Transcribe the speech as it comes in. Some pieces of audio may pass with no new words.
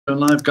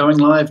Going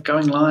live.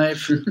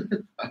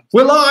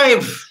 We're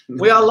live.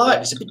 We are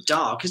live. It's a bit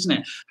dark, isn't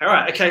it? All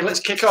right, okay, let's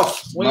kick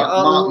off.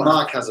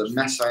 Mark has a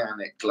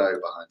messianic glow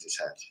behind his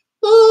head.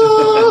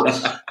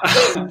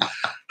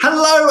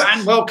 Hello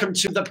and welcome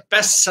to the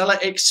Bestseller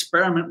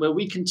Experiment, where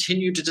we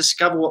continue to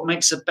discover what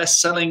makes a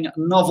best-selling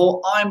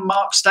novel. I'm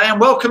Mark Stay, and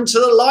welcome to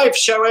the live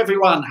show,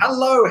 everyone.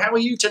 Hello, how are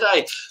you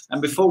today?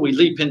 And before we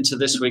leap into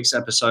this week's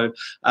episode,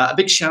 a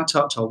big shout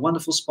out to our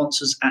wonderful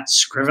sponsors at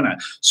Scrivener.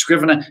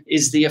 Scrivener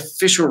is the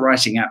official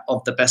writing app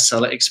of the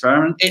Bestseller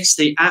Experiment. It's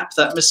the app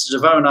that Mr.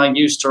 DeVoe and I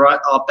used to write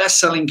our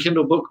best-selling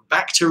Kindle book,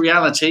 Back to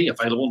Reality,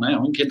 available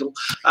now on Kindle.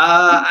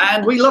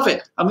 And we love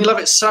it. And we love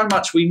it so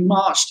much. We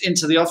marched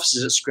into the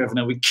offices at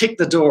Scrivener. We kicked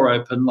the door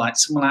open like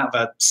someone out of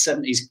a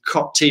 70s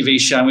cop TV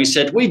show. And we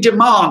said, we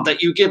demand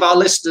that you give our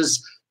listeners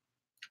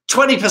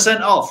 20%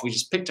 off. We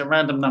just picked a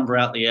random number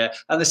out the air,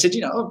 and they said,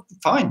 you know, oh,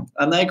 fine.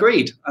 And they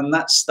agreed. And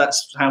that's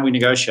how we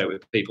negotiate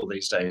with people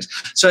these days.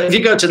 So if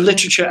you go to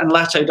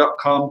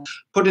literatureandlatte.com,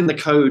 put in the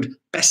code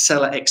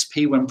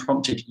bestsellerxp when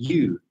prompted,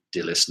 you,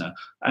 dear listener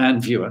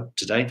and viewer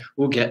today,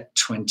 will get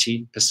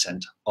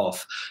 20%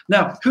 off.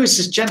 Now, who is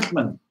this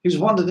gentleman who's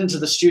wandered into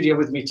the studio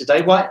with me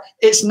today? Why,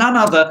 it's none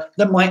other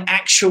than my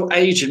actual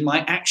agent,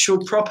 my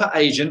actual proper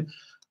agent.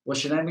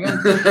 What's your name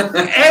again?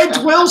 Ed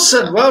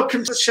Wilson.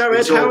 Welcome to the show,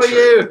 Ed. How are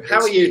you?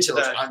 How are you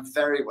today? I'm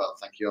very well,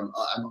 thank you.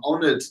 I'm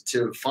honoured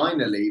to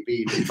finally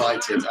be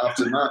invited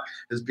after Mark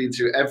has been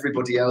through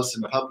everybody else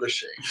in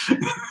publishing.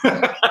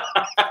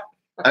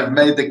 I've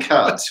made the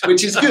cut,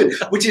 which is good.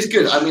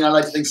 I mean, I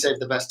like to think save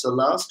the best till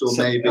last, or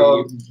maybe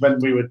when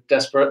we were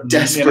desperate.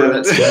 Yes,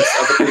 other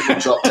people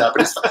dropped out.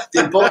 But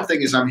the important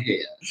thing is I'm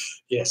here.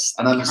 Yes,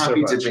 and I'm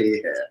happy to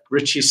be here.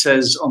 Richie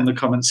says on the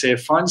comments here,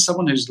 find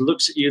someone who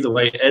looks at you the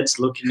way Ed's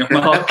looking at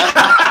Mark.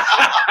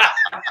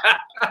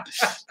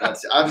 I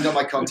haven't got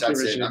my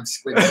contacts in. I'm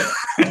squinting.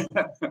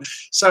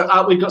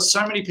 So we've got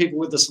so many people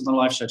with us on the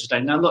live show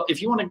today. Now, look,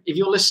 if you're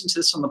listening to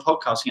this on the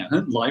podcast, you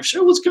know, live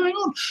show, what's going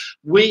on?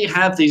 We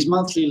have these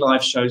monthly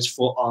live shows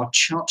for our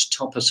chart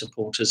topper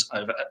supporters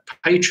over at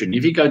Patreon.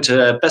 If you go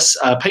to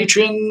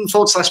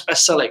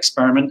Patreon.com/bestseller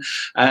experiment,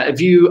 if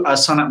you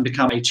sign up and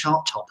become a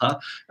chart topper,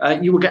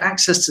 you will get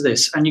access to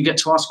this, and you get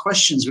to ask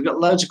questions. We've got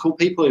loads of cool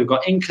people. We've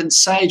got Ink and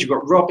Sage. We've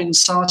got Robin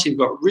Sarti. We've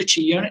got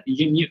Richie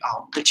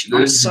Richie,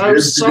 I'm so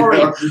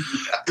sorry.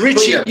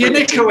 Richie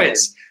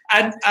Unikowicz.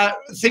 And the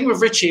thing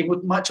with Richie, and we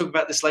might talk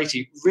about this later,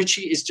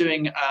 Richie is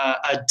doing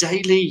a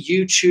daily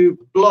YouTube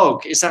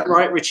blog. Is that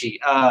right, Richie?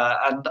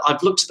 And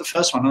I've looked at the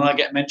first one and I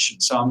get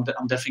mentioned, so I'm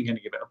definitely going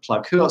to give it a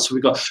plug. Who else have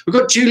we got? We've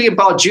got Julian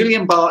Barr.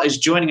 Julian Barr is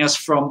joining us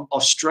from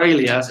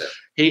Australia.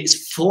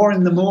 It's 4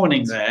 in the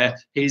morning there.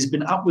 He's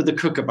been up with the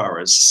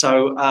kookaburras.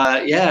 So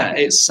yeah,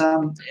 it's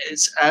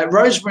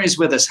Rosemary's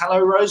with us. Hello,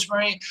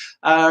 Rosemary.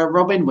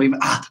 Robin, the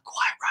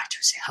quiet writer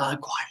is here. Hello,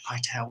 quiet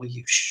writer. How are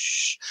you?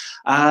 Shh.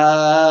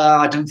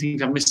 I don't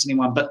think I've missed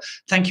anyone, but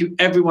thank you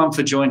everyone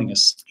for joining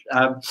us.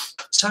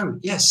 So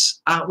yes,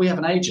 we have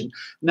an agent.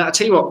 Now I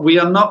tell you what, we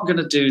are not going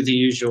to do the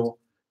usual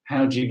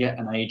 "How do you get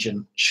an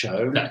agent?"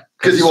 show. No,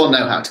 because you all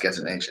know how to get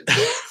an agent.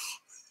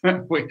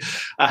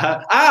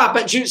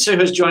 But Jutsu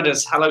has joined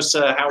us. Hello,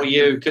 sir. How are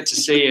you? Good to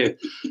see you.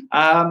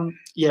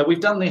 Yeah, we've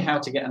done the How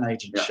to Get an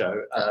Agent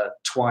show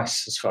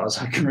twice, as far as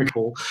I can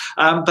recall.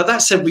 But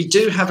that said, we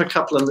do have a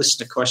couple of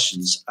listener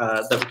questions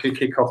that we could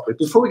kick off with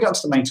before we get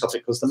to the main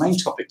topic, because the main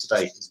topic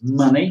today is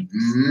money.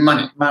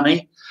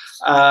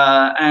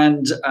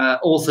 And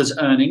authors'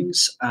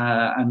 earnings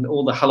and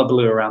all the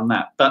hullabaloo around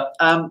that. But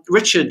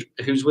Richard,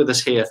 who's with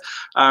us here,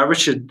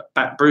 Richard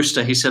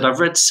Brewster, he said,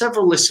 I've read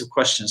several lists of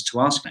questions to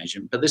ask an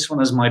agent, but this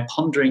one is my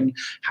pondering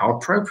how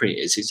appropriate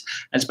it is.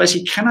 It's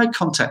basically, can I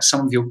contact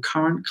some of your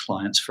current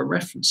clients for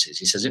references?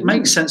 He says, it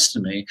makes sense to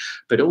me,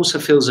 but it also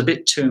feels a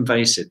bit too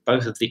invasive,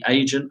 both of the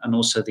agent and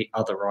also the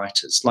other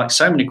writers. Like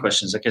so many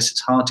questions, I guess it's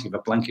hard to give a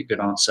blanket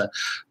good answer,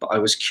 but I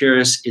was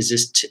curious, is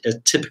this a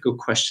typical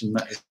question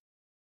that is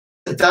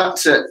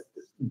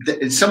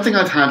it's something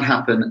I've had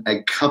happen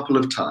a couple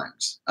of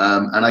times,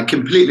 and I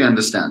completely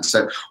understand.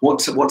 So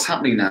what's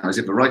happening now is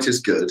if a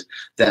writer's good,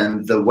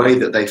 then the way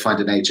that they find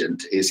an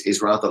agent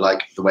is rather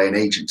like the way an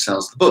agent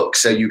sells the book.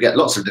 So you get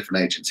lots of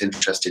different agents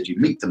interested, you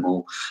meet them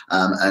all,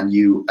 and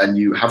you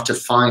have to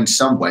find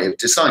some way of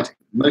deciding.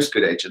 Most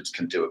good agents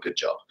can do a good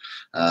job.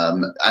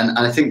 And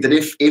I think that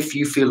if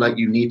you feel like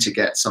you need to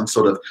get some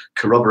sort of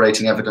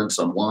corroborating evidence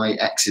on why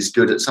X is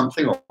good at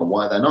something or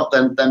why they're not,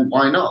 then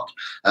why not?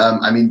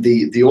 I mean,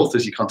 the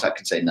authors you contact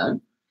can say no.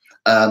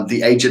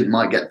 The agent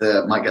might get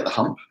the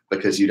hump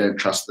because you don't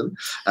trust them.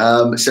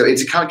 So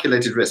it's a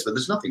calculated risk, but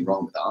there's nothing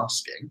wrong with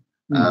asking.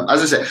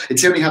 As I say,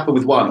 it's only happened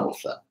with one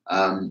author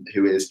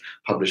who is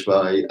published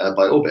by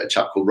Orbit, a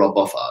chap called Rob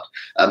Boffard,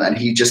 and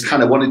he just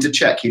kind of wanted to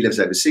check. He lives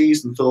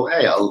overseas and thought,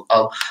 hey,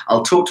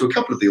 I'll talk to a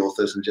couple of the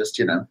authors and just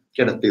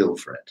get a feel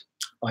for it.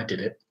 I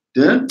did it.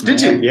 Yeah?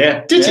 Did you?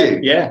 Yeah. Did you?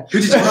 Yeah.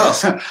 Who did you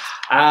ask?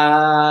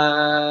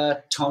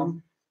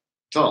 Tom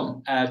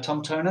Toner.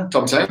 Tom Toner.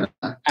 Don't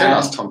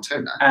ask Tom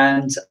Toner.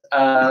 And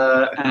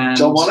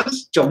John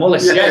Wallace. John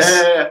Wallace. Yeah, yes.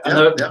 Yeah. And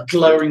the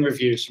glowing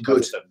reviews from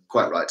both of them.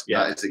 quite right.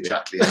 Yeah. That is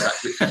exactly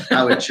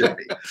how it should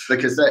be.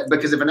 Because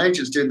if an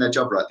agent's doing their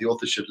job right, the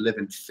author should live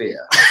in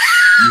fear,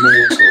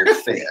 mortal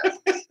fear.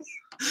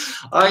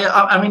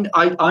 I mean,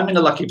 I'm in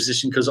a lucky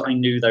position because I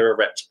knew they were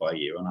repped by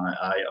you, and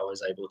I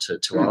was able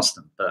to ask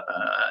them. But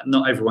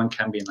not everyone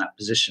can be in that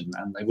position,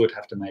 and they would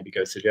have to maybe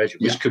go through the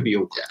agent, which could be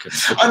awkward.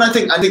 Yeah. And I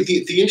think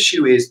the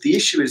issue is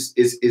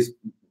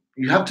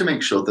you have to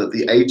make sure that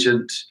the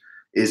agent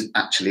is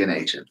actually an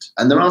agent,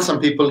 and there are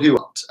some people who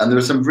aren't, and there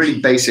are some really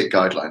basic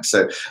guidelines.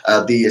 So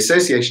the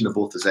Association of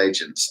Authors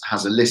Agents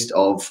has a list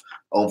of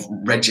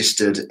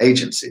registered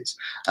agencies.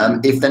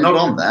 If they're not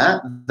on there,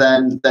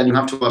 then you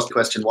have to ask the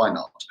question, why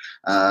not?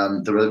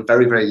 There are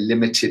very, very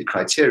limited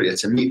criteria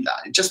to meet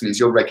that. It just means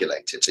you're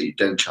regulated, so you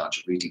don't charge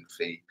a reading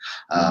fee.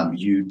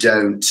 You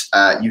don't.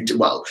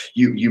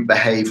 You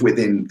behave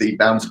within the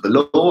bounds of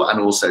the law, and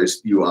also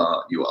you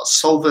are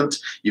solvent.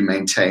 You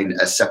maintain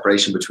a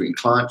separation between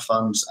client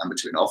funds and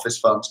between office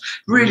funds.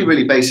 Really,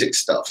 really basic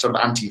stuff, sort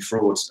of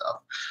anti-fraud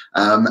stuff.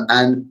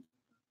 And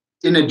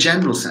in a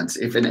general sense,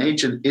 if an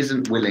agent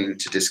isn't willing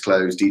to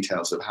disclose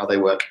details of how they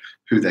work,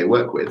 who they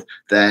work with,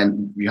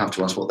 then you have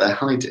to ask what they're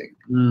hiding.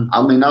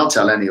 I mean, I'll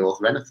tell any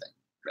author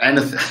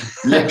anything,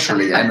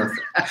 literally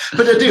anything.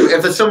 But I do.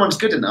 If someone's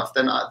good enough,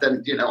 then I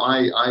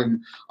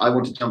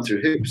want to jump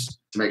through hoops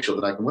to make sure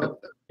that I can work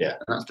with them. Yeah,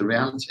 and that's the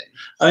reality.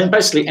 I mean,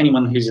 basically,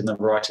 anyone who's in the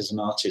writers and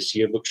artists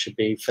yearbook should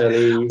be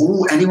fairly.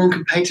 Oh, anyone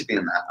can pay to be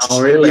in that.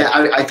 Oh, really? Yeah,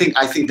 I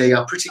think they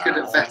are pretty good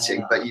at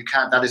vetting, but you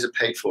can't. That is a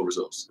paid-for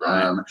resource.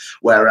 Right.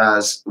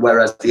 Whereas the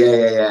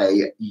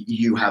AAA,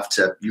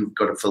 you've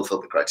got to fulfil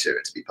the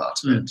criteria to be part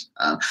of it.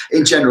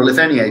 In general, if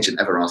any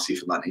agent ever asks you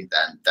for money,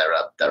 then they're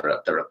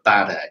a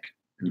bad egg,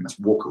 and you must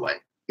walk away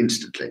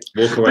instantly.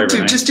 Walk away.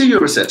 But just do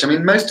your research. I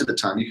mean, most of the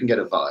time you can get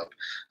a vibe.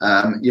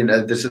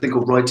 There's a thing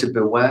called Writer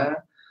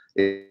Beware.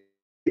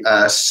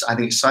 I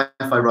think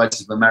Sci-Fi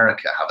Writers of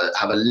America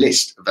have a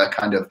list of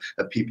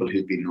of people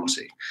who've been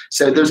naughty.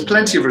 So there's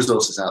plenty of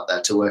resources out there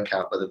to work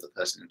out whether the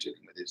person you're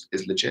dealing with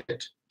is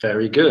legit.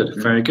 Very good,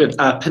 very good.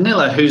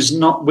 Pernilla, who's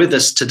not with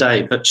us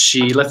today, but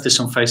she left this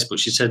on Facebook.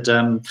 She said,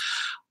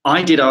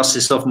 I did ask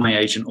this of my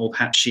agent, or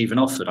perhaps she even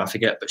offered, I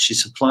forget, but she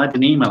supplied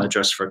an email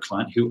address for a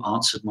client who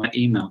answered my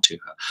email to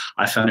her.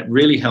 I found it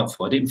really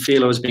helpful. I didn't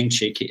feel I was being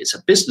cheeky. It's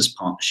a business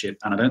partnership,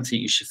 and I don't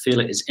think you should feel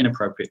it is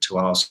inappropriate to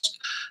ask.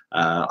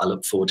 I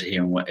look forward to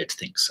hearing what Ed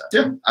thinks. So.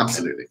 Yeah,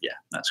 absolutely. Yeah,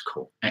 that's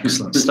cool.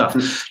 Excellent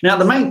stuff. Now,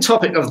 the main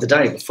topic of the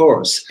day before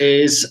us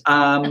is...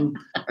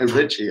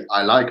 Richie,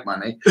 I like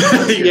money.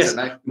 Yes,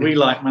 we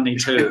like money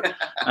too.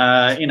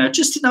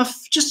 Just enough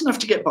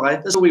to get by.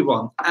 That's all we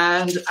want.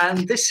 And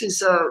this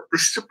is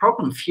a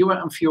problem. Fewer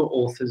and fewer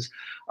authors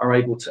are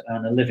able to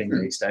earn a living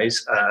these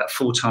days,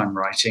 full-time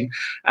writing.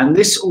 And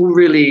this all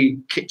really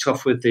kicked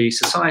off with the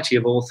Society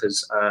of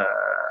Authors about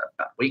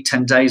a week,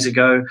 10 days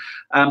ago.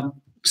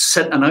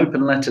 Sent an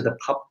open letter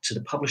to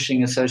the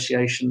Publishing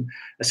Association,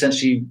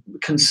 essentially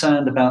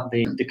concerned about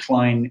the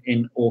decline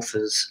in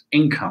authors'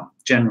 income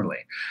generally.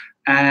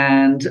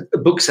 And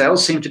book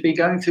sales seem to be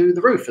going through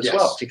the roof as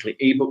well, particularly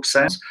ebook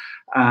sales.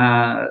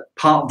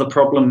 Part of the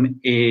problem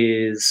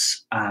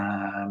is,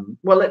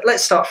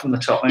 let's start from the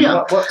top.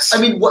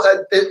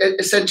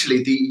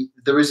 Essentially,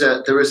 there is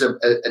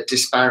a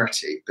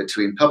disparity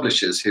between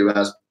publishers who,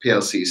 as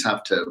PLCs,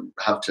 have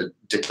to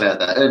declare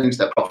their earnings,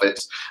 their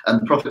profits,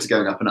 and the profits are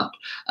going up and up.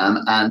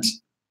 And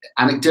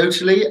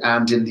anecdotally,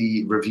 and in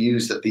the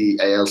reviews that the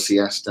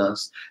ALCS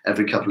does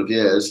every couple of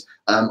years,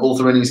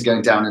 author earnings are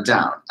going down and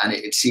down. And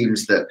it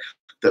seems that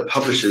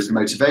publishers'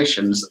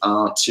 motivations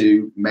are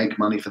to make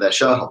money for their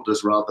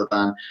shareholders rather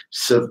than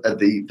serve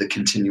the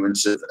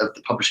continuance of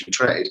the publishing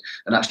trade,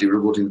 and actually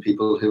rewarding the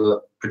people who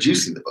are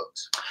producing the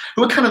books,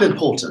 who are kind of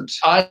important.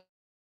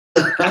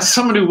 As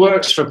someone who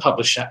works for a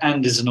publisher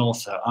and is an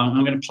author,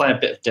 I'm going to play a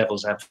bit of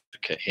devil's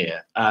advocate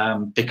here,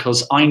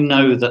 because I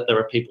know that there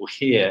are people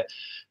here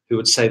who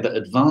would say that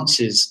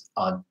advances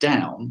are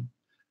down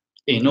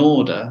in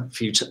order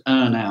for you to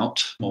earn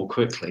out more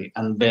quickly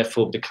and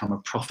therefore become a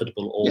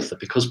profitable author.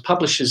 Because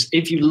publishers,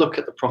 if you look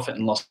at the profit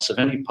and loss of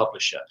any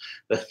publisher,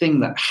 the thing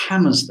that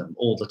hammers them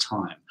all the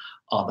time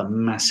are the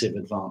massive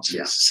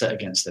advances set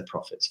against their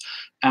profits.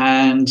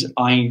 And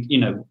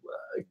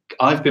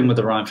I've been with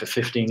Orion for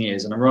 15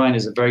 years, and Orion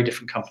is a very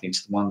different company to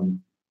the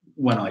one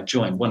when I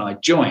joined. When I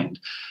joined,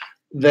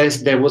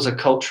 there was a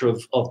culture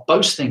of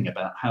boasting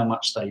about how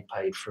much they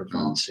paid for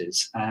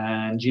advances,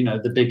 and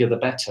the bigger the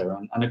better.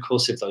 And of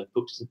course, if those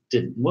books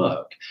didn't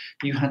work,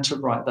 you had to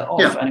write that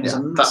off, and it was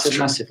a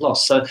massive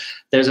loss. So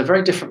there's a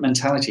very different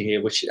mentality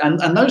here.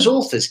 And those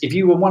authors, if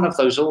you were one of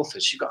those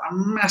authors, you got a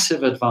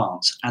massive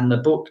advance, and the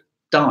book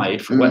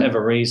died for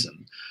whatever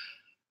reason.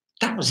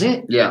 That was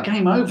it. Yeah,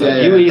 game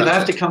over. You either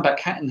have to come back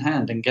hat in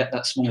hand and get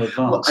that small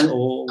advance,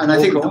 and I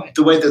think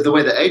the way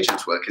that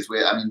agents work is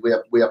we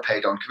are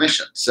paid on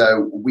commission.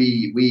 So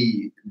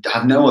we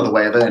have no other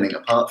way of earning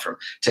apart from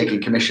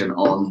taking commission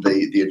on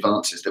the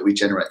advances that we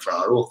generate for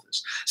our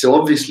authors. So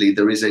obviously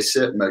there is a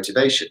certain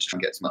motivation to try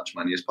and get as much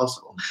money as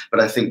possible.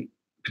 But I think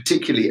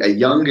particularly a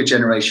younger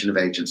generation of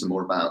agents are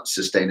more about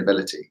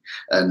sustainability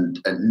and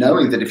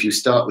knowing that if you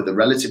start with a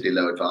relatively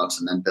low advance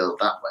and then build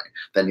that way,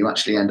 then you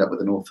actually end up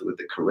with an author with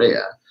a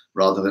career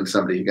rather than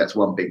somebody who gets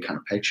one big kind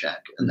of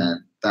paycheck and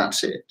then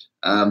that's it.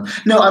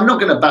 No, I'm not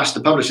going to bash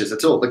the publishers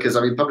at all, because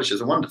I mean,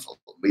 publishers are wonderful.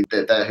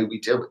 They're who we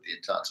deal with the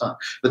entire time.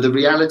 But the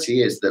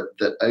reality is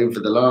that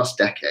over the last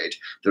decade,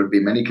 there have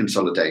been many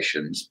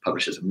consolidations.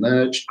 Publishers have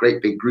merged,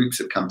 great big groups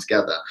have come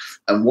together.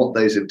 And what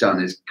those have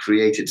done is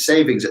created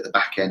savings at the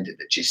back end in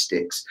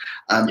logistics.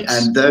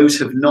 And those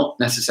have not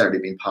necessarily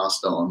been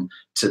passed on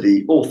to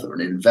the author,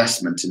 an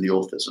investment in the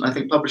authors. And I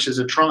think publishers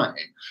are trying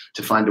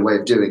to find a way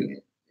of doing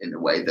it in a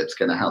way that's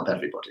going to help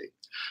everybody.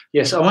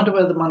 Yes, I wonder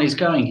where the money's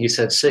going, he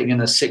said, sitting in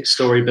a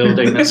 6-story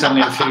building that's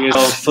only a few years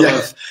old, full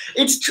of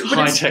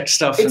high-tech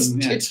stuff.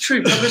 It's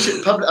true.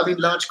 I mean,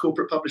 large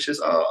corporate publishers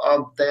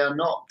they're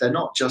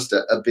not just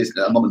a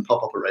business, a mom and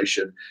pop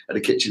operation at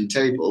a kitchen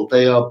table.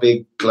 They are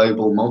big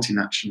global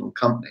multinational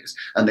companies,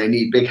 and they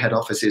need big head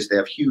offices. They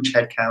have huge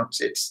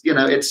headcounts. It's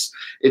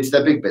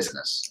their big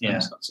business.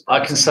 Yeah,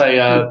 I can say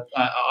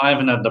I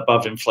haven't had an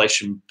above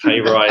inflation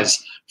pay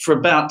rise for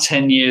about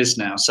 10 years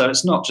now. So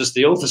it's not just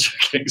the authors who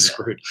are getting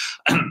screwed.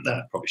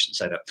 Probably shouldn't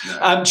say that.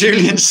 No.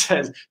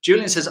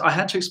 Julian says, I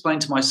had to explain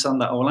to my son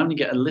that I will only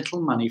get a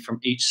little money from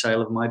each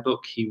sale of my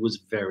book. He was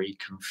very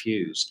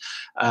confused.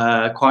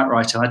 Quite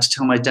right. I had to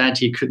tell my dad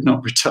he could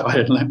not retire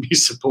and let me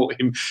support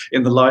him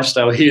in the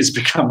lifestyle he has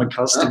become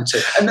accustomed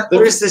to. And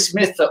there is this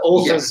myth that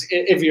authors,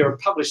 if you're a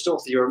published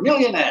author, you're a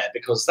millionaire,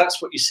 because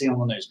that's what you see on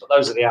the news. But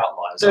those are the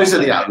outliers. Those are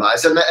the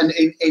outliers. And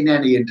in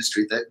any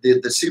industry,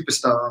 the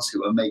superstars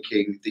who are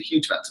making the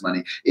huge amounts of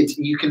money,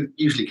 you can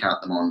usually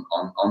count them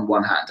on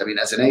one hand. I mean,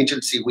 as an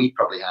agency, we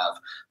probably have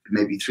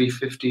maybe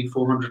 350,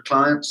 400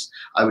 clients.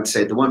 I would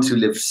say the ones who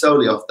live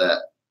solely off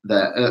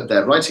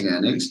their writing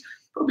earnings,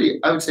 probably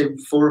I would say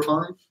 4 or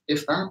 5,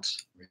 if that.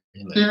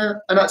 Really? Yeah,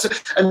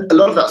 and a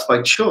lot of that's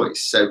by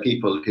choice. So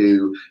people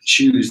who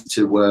choose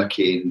to work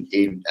in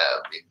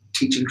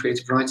teaching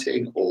creative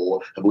writing,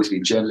 or have always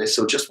been journalists,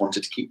 or just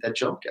wanted to keep their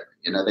job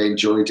going. They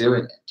enjoy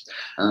doing it.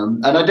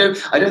 And I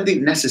don't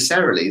think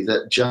necessarily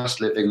that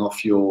just living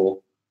off your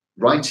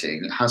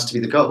writing has to be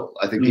the goal.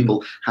 I think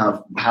people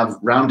have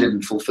rounded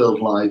and fulfilled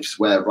lives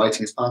where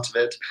writing is part of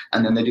it,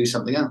 and then they do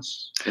something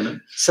else.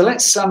 So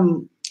let's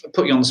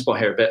put you on the spot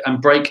here a bit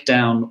and break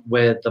down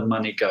where the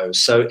money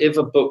goes. So if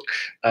a book,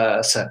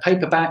 say a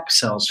paperback,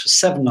 sells for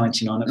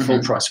 $7.99 at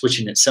full price, which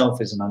in itself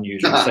is an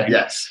unusual thing.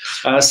 Yes.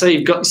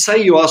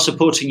 Say you are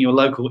supporting your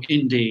local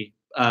indie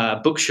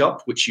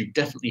bookshop, which you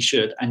definitely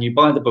should, and you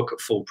buy the book at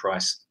full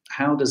price.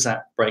 How does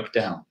that break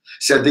down?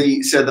 So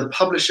the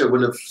publisher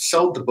will have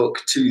sold the book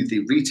to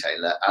the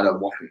retailer at a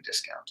whopping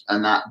discount,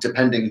 and that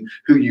depending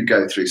who you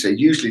go through. So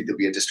usually there'll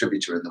be a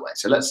distributor in the way.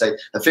 So let's say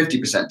a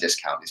 50%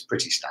 discount is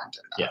pretty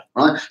standard now,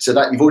 right? So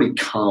that you've already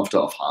carved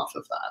off half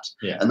of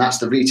that, and that's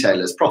the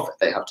retailer's profit.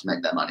 They have to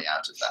make their money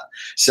out of that.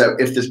 So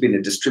if there's been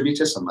a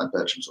distributor, some like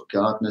Bertram's or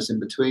Gardner's in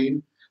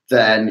between,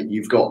 then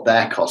you've got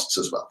their costs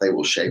as well. They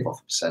will shave off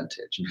a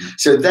percentage.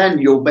 So then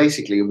you're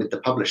basically with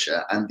the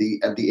publisher and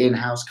the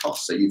in-house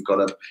costs. So you've got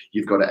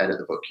to edit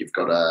the book. You've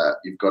got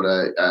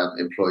to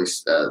employ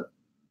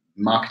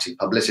marketing,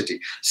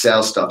 publicity,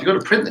 sales staff. You've got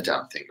to print the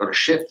damn thing. You've got to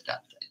ship the damn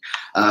thing.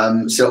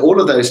 So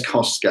all of those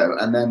costs go,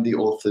 and then the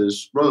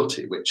author's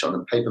royalty, which on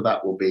a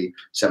paperback will be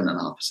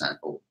 7.5%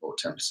 or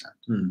 10%.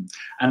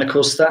 And of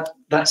course,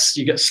 that's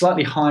you get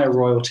slightly higher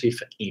royalty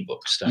for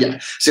ebooks, don't you?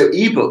 So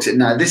ebooks.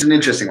 Now this is an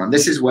interesting one.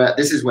 This is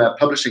where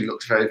publishing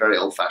looks very, very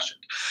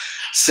old-fashioned.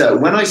 So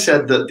when I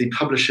said that the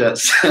publisher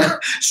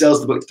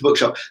sells the book to the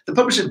bookshop, the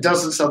publisher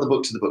doesn't sell the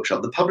book to the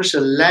bookshop. The publisher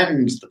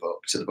lends the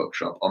book to the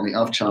bookshop on the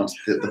off chance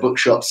that the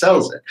bookshop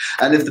sells it.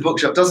 And if the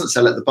bookshop doesn't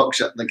sell it, the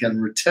bookshop they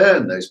can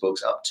return those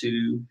books up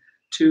to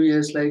 2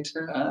 years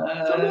later.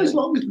 It's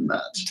longer than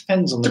that.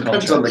 Depends on the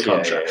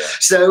contract.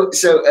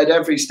 So at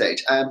every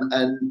stage,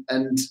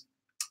 and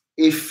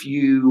if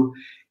you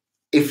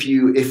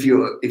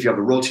have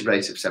a royalty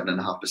rate of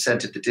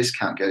 7.5%, if the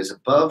discount goes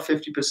above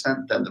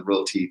 50%, then the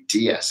royalty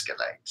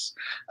de-escalates.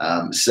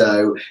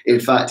 So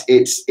in fact,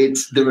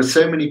 there are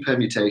so many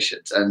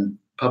permutations, and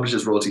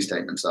publishers' royalty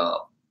statements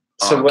are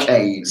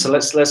arcane. So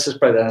let's just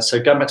break that down.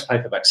 So going back to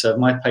paperback. So if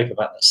my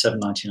paperback that's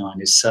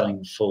 $7.99 is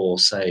selling for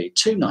say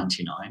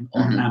 $2.99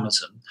 on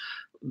Amazon,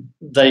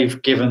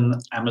 they've given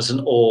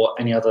Amazon or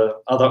any other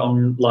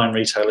online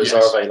retailers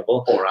are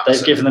available. Or Amazon.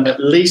 They've given them at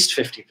least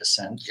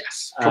 50%.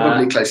 Yes,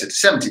 probably closer to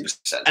 70%.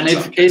 And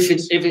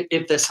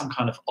if there's some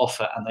kind of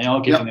offer and they are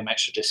giving them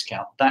extra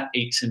discount, that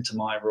eats into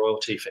my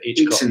royalty for each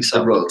copy. Eats into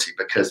the royalty,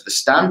 because the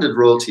standard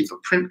royalty for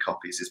print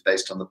copies is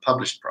based on the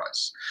published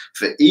price.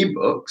 For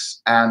ebooks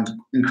and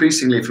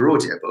increasingly for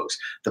audiobooks,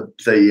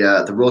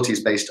 the royalty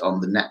is based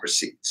on the net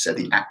receipt, so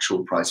the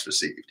actual price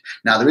received.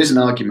 Now there is an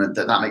argument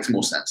that makes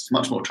more sense. It's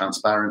much more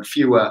transparent.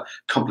 Fewer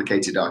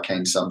complicated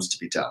arcane sums to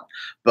be done.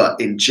 But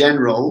in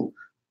general,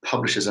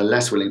 publishers are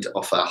less willing to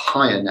offer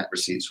higher net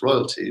receipts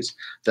royalties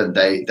than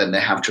they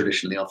have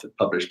traditionally offered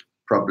published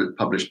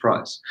published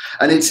price.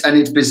 And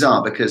it's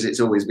bizarre because it's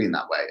always been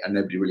that way and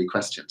nobody really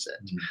questions it.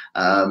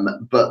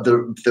 But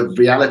the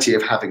reality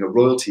of having a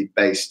royalty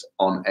based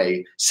on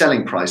a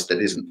selling price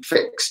that isn't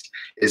fixed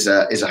is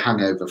a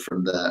hangover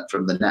from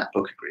the net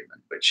book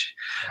agreement, which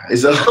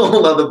is a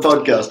whole other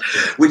podcast,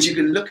 which you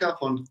can look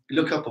up on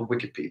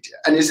Wikipedia,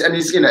 and is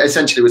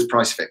essentially was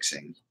price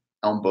fixing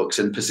on books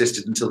and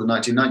persisted until the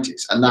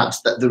 1990s. And that's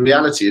the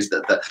reality is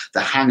that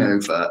the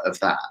hangover of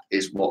that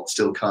is what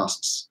still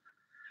casts.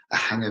 A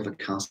hangover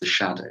casts a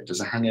shadow. Does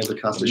a hangover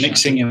cast a shadow?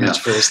 Mixing your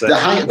metaphors there. The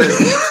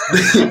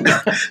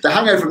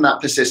hangover from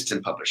that persists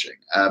in publishing,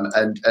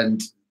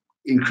 and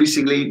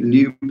increasingly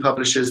new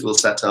publishers will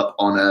set up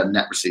on a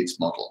net receipts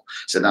model.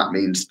 So that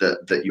means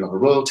that you have a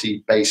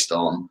royalty based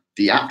on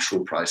the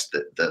actual price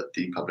that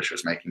the publisher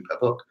is making per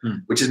book,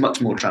 which is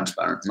much more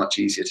transparent, much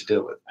easier to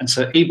deal with. And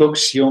so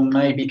ebooks, you're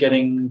maybe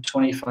getting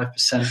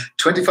 25%.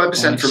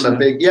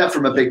 25%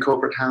 from a big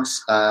corporate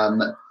house.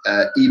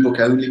 Ebook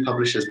only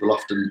publishers will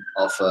often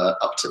offer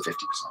up to 50%.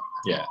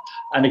 Yeah,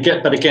 and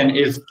again,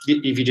 if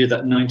you do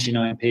that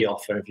 99p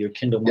offer, if you're a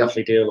Kindle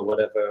monthly deal or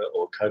whatever,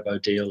 or Kobo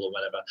deal or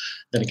whatever,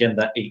 then again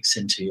that eats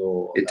into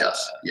your. It does,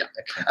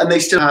 account. And they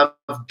still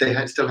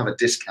have a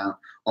discount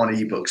on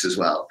ebooks as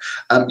well.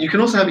 You can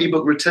also have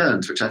ebook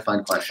returns, which I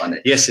find quite funny.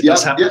 Yes, it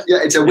does happen. Yeah,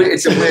 it's a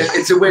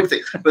weird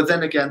thing. But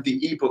then again,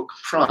 the ebook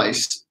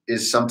price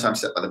is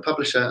sometimes set by the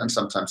publisher and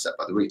sometimes set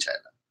by the retailer.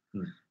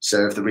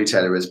 So if the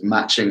retailer is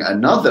matching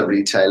another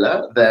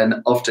retailer,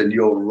 then often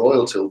your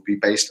royalty will be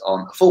based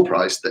on a full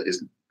price that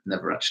is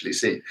never actually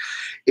seen.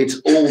 It's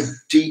all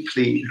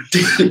deeply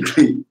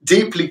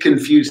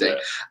confusing,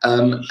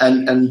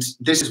 and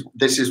this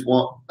is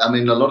what I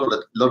mean. A lot of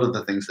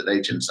the things that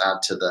agents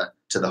add to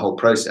the whole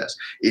process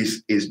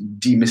is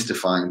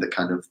demystifying the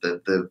kind of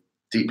the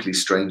deeply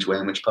strange way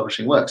in which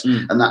publishing works,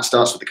 and that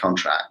starts with the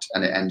contract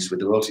and it ends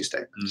with the royalty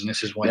statement.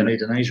 This is why you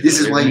need an agent. This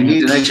is why you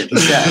need an agent.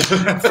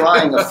 Yeah,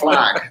 flying a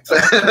flag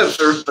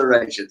for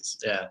agents.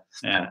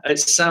 Yeah.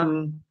 It's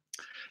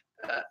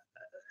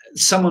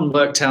someone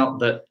worked out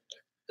that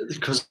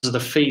because of the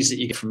fees that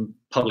you get from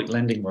public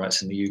lending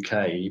rights in the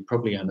UK, you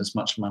probably earn as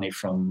much money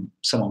from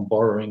someone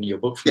borrowing your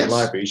book from the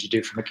library as you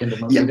do from a Kindle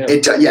monthly deal.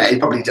 It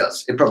probably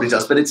does. It probably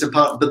does. But it's a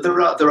part. But there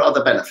are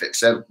other benefits.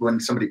 So when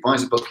somebody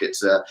buys a book,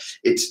 it's an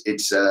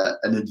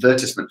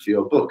advertisement for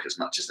your book as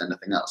much as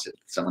anything else. If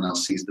someone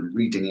else sees them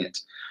reading it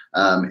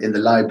in the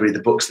library, the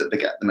books that they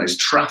get the most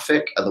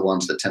traffic are the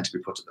ones that tend to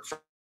be put at the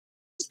front.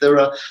 There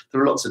are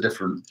lots of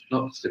different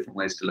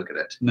ways to look at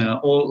it. Now,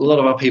 a lot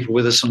of our people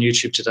with us on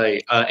YouTube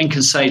today, Ink &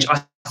 Sage,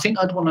 I think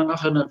I'd want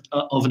enough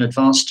of an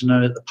advance to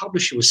know that the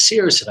publisher was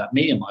serious about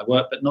me and my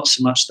work, but not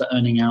so much that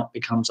earning out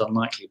becomes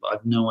unlikely. But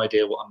I've no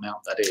idea what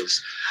amount that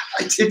is.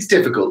 It's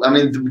difficult. I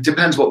mean, it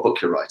depends what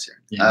book you're writing.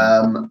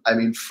 Yeah. I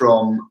mean,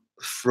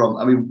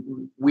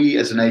 we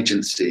as an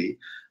agency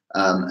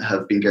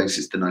have been going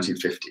since the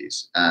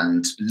 1950s,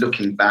 and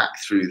looking back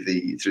through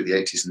the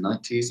 80s and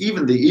 90s,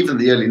 even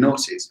the early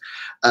noughties,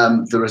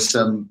 there are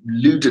some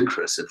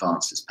ludicrous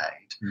advances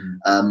paid,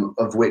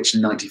 of which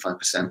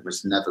 95%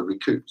 was never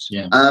recouped.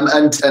 Yeah.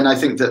 And I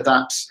think that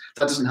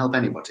doesn't help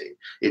anybody.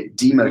 It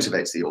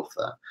demotivates the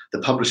author.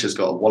 The publisher's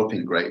got a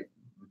walloping great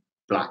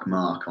black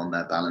mark on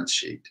their balance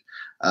sheet.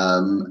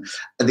 I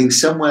think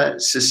somewhere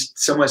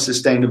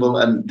sustainable,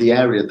 and the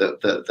area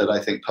that I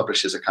think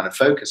publishers are kind of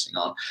focusing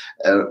on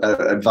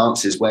are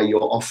advances where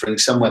you're offering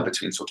somewhere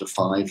between sort of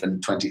 £5,000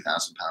 and £20,000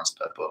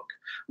 per book,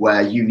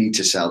 where you need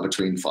to sell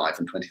between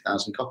 5,000 and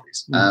 20,000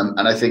 copies.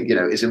 And I think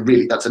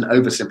that's an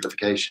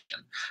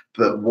oversimplification,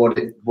 but what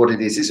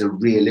it is a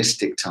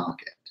realistic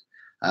target.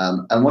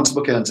 And once a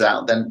book earns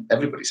out, then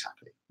everybody's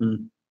happy.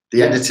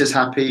 The editor's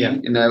happy. Yeah.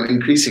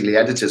 Increasingly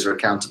editors are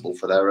accountable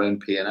for their own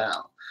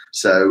P&L.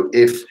 So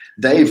if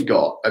they've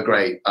got a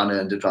great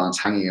unearned advance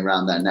hanging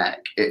around their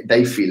neck,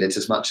 they feel it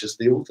as much as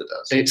the author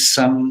does.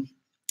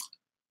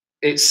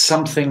 It's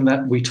something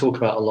that we talk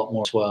about a lot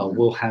more as well.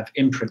 We'll have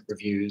imprint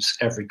reviews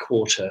every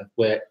quarter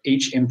where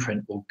each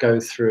imprint will go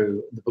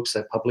through the books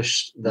they've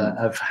published that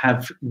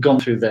have gone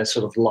through their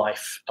sort of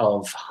life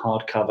of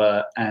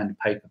hardcover and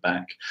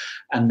paperback.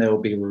 And there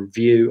will be a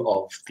review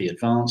of the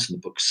advance and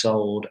the book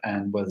sold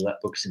and whether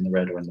that book's in the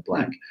red or in the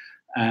black.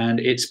 And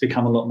it's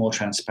become a lot more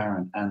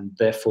transparent. And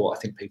therefore, I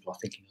think people are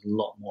thinking a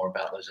lot more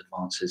about those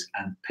advances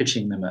and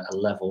pitching them at a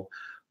level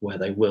where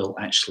they will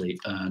actually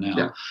earn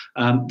out.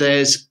 Yeah.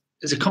 There's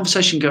a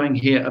conversation going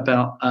here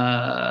about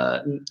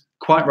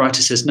Quiet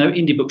Writer says, no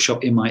indie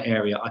bookshop in my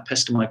area. I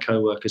pester my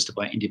co-workers to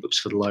buy indie books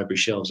for the library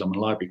shelves. I'm a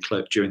library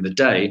clerk during the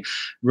day.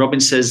 Robin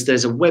says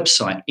there's a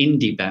website,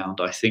 IndieBound,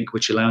 I think,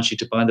 which allows you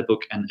to buy the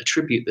book and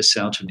attribute the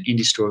sale to an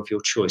indie store of your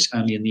choice,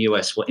 only in the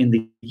US. Well, in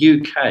the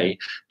UK,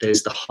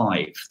 there's the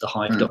Hive,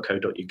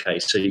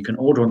 thehive.co.uk. So you can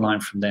order online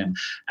from them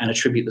and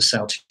attribute the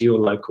sale to your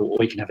local,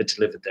 or you can have it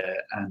delivered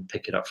there and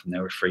pick it up from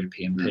there with free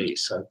P&P.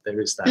 So there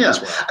is that as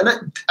well.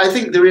 And I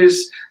think there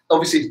is,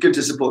 obviously, it's good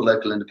to support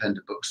local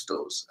independent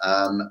bookstores.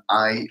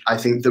 I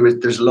think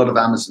there's a lot of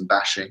Amazon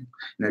bashing.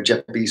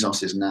 Jeff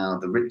Bezos is now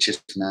the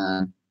richest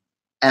man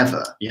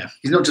ever. Yeah.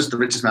 He's not just the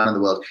richest man in the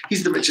world.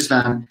 He's the richest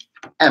man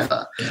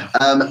ever. Yeah.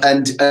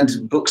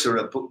 And books are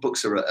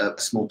a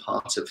small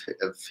part of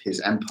his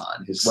empire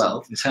and his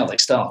wealth. It's how they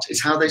started.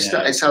 It's how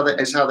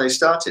they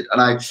started.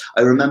 And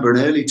I remember an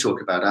early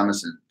talk about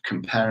Amazon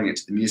comparing it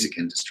to the music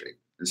industry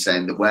and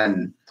saying that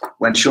when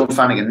Sean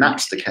Fanning and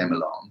Napster came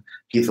along,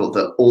 he thought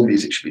that all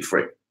music should be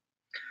free.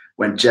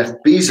 When Jeff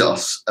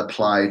Bezos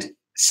applied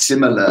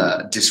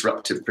similar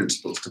disruptive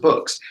principles to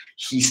books,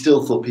 he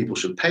still thought people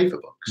should pay for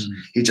books.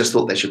 He just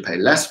thought they should pay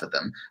less for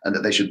them and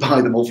that they should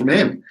buy them all from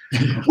him,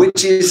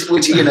 which he's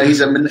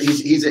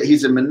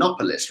a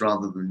monopolist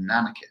rather than an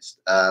anarchist.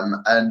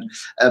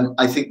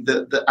 I think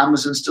that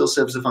Amazon still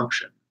serves a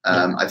function.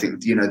 I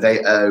think they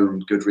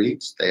own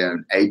Goodreads, they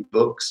own 8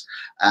 books,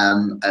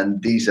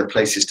 and these are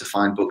places to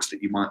find books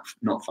that you might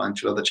not find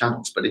through other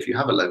channels. But if you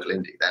have a local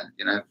indie, then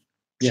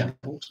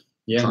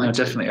Yeah, no,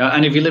 definitely.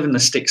 And if you live in the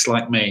sticks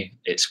like me,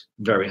 it's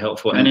very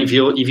helpful. And if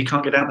you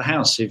can't get out of the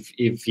house,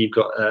 if you've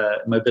got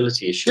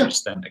mobility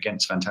issues, then again,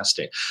 it's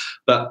fantastic.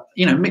 But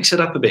mix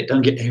it up a bit.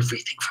 Don't get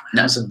everything from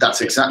Amazon.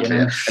 That's exactly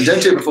it. And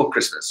don't do it before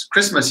Christmas.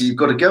 Christmas, you've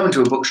got to go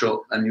into a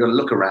bookshop and you've got to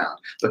look around,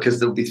 because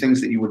there'll be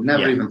things that you would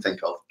never even think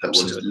of that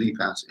will just leap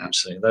out.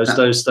 Absolutely.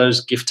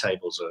 Those gift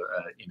tables are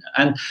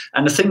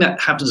and the thing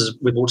that happens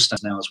with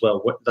Waterstones now as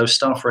well. Those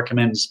staff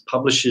recommends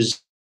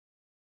publishers.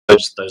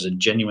 Those are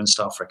genuine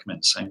staff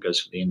recommends. Same goes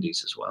for the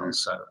indies as well.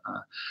 So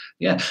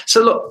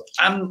So look,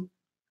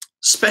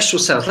 special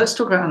sales. Let's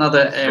talk about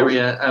another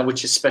area,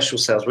 which is special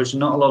sales, which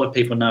not a lot of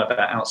people know about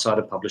outside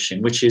of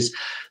publishing, which is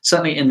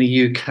certainly in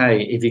the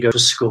UK. If you go to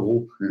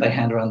school, they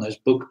hand around those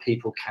book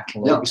people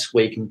catalogs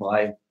where you can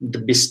buy the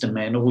Mr.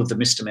 Men, all of the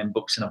Mr. Men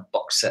books in a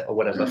box set or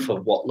whatever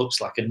for what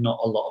looks like not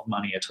a lot of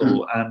money at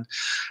all.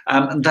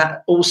 And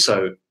that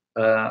also,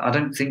 I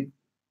don't think.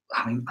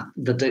 I mean,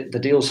 the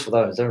deals for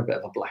those, they're a bit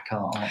of a black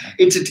art, aren't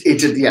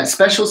they?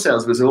 Special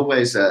sales was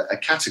always a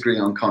category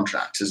on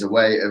contract as a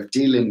way of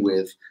dealing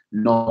with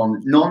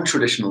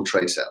non-traditional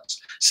trade sales.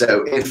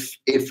 So if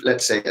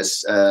let's say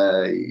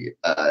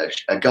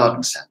a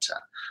garden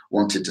centre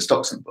wanted to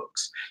stock some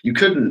books, you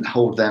couldn't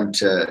hold them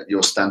to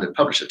your standard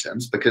publisher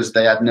terms because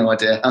they had no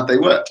idea how they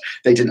worked.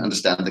 They didn't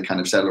understand the kind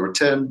of sale or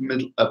return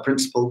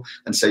principle,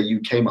 and so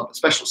you came up with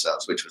special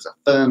sales, which was a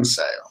firm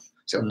sale.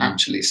 So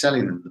actually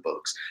selling them the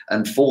books,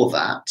 and for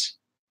that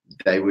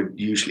they would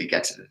usually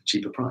get it at a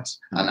cheaper price,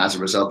 and as a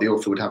result the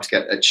author would have to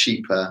get a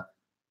cheaper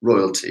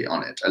royalty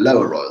on it, a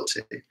lower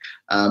royalty.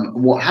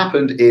 What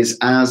happened is,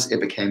 as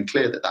it became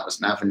clear that that was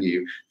an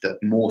avenue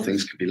that more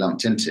things could be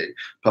lumped into,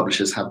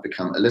 publishers have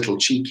become a little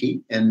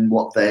cheeky in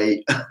what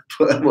they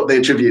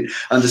attribute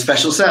under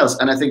special sales,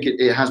 and I think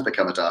it has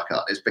become a dark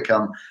art. It's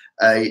become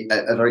a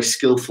very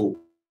skillful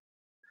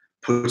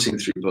putting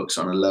through books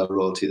on a lower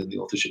royalty than the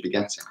author should be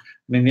getting.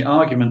 I mean, the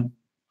argument,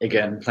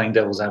 again, playing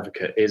devil's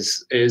advocate,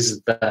 is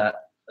that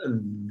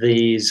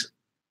these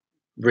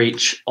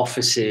reach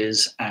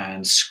offices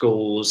and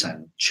schools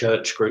and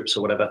church groups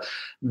or whatever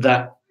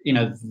that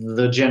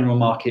the general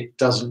market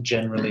doesn't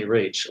generally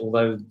reach,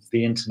 although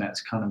the internet's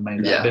kind of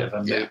made that a bit of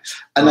a moot.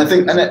 And I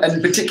think,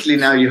 and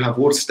particularly now you have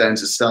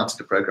Waterstones has started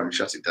a program of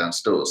shutting down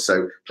stores.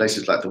 So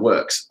places like The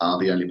Works are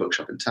the only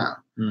bookshop in town.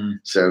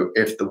 So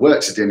if The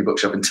Works is the only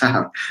bookshop in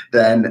town,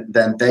 then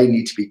they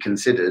need to be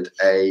considered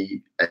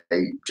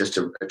just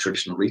a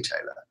traditional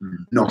retailer,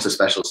 not a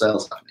special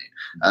sales avenue.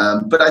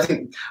 But I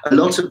think a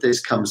lot of this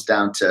comes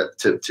down to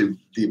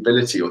the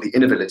ability or the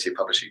inability of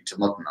publishing to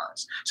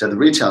modernize. So the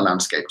retail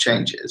landscape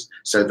changes.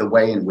 So the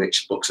way in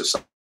which books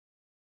are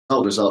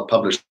sold as our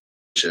publishers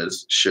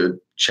should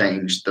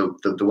change the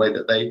way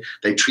that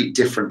they treat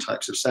different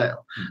types of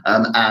sale.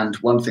 And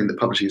one thing that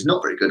publishing is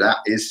not very good at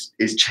is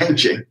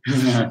changing.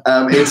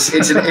 It's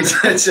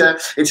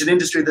an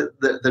industry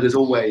that has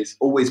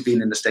always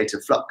been in a state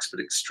of flux, but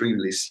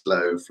extremely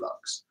slow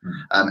flux.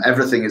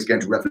 Everything is going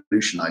to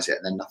revolutionize it,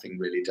 and then nothing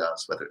really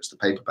does, whether it's the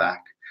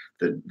paperback,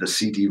 the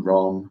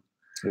CD-ROM,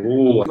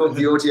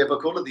 the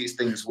audiobook. All of these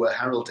things were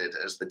heralded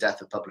as the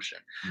death of publishing,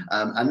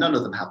 and none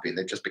of them have been.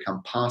 They've just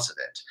become part of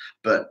it.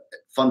 But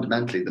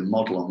fundamentally, the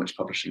model on which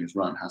publishing is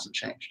run hasn't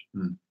changed,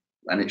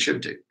 and it should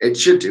do. It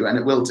should do, and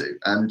it will do.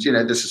 And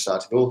the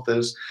Society of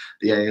Authors,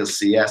 the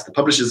ALCS, the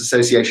Publishers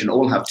Association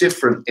all have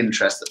different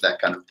interests that they're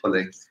kind of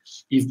pulling.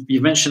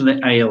 You've mentioned the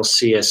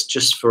ALCS.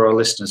 Just for our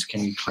listeners,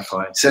 can you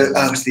clarify? So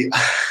it's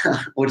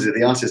what is it?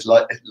 The Artist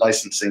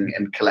Licensing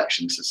and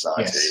Collection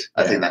Society. Yes.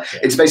 I think that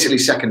it's basically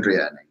secondary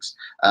earnings.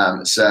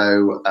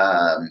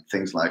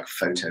 Things like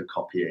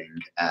photocopying,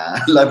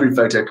 library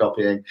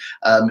photocopying,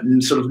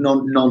 sort of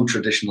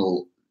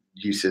non-traditional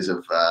uses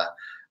of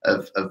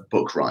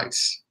book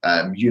rights,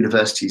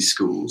 universities,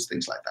 schools,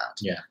 things like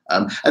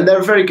that. And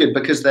they're very good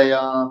because they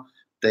are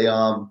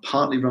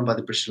partly run by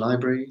the British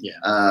Library,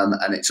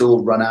 and it's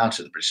all run out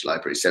of the British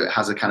Library. So it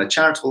has a kind of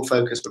charitable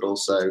focus, but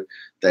also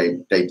they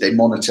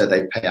monitor,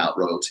 they pay out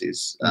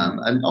royalties,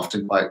 and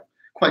often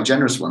quite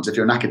generous ones. If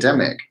you're an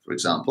academic, for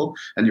example,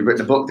 and you've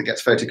written a book that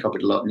gets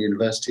photocopied a lot in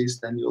universities,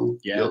 then you'll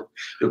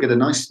get a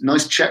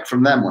nice check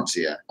from them once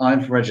a year.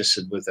 I've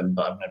registered with them,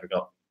 but I've never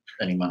got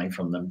any money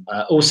from them.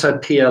 Also,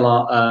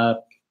 PLR.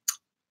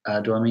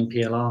 Do I mean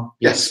PLR?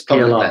 Yes,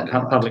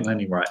 public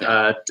lending right.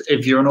 Yeah.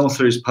 If you're an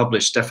author who's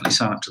published, definitely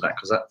sign up to that,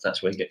 because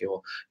that's where you get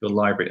your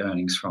library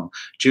earnings from.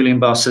 Julian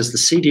Barr says the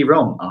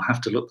CD-ROM. I'll have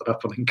to look that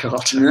up on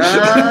Encarta.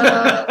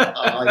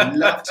 I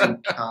loved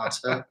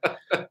Encarta.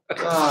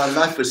 Oh,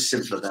 life was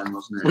simpler then,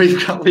 wasn't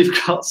it? We've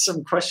got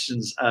some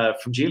questions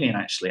from Julian,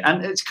 actually,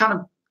 and it's kind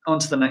of on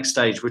to the next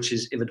stage, which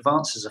is, if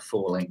advances are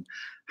falling,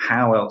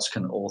 how else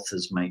can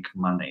authors make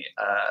money?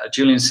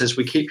 Julian says,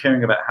 we keep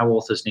hearing about how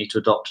authors need to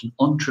adopt an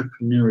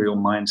entrepreneurial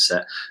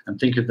mindset and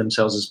think of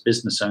themselves as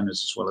business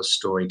owners as well as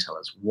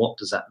storytellers. What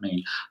does that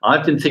mean?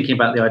 I've been thinking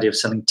about the idea of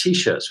selling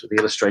T-shirts with the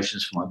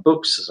illustrations for my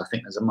books, as I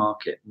think there's a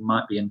market. It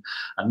might be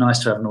nice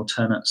to have an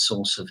alternate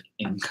source of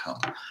income.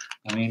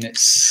 I mean,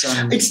 it's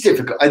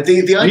difficult. The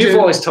idea, you've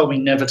always told me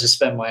never to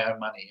spend my own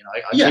money. You know,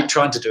 I keep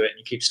trying to do it, and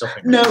you keep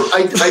stopping me. No,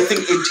 I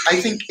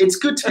think it's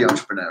good to be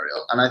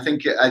entrepreneurial, and I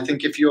think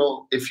if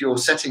you're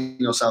setting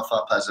yourself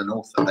up as an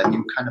author, then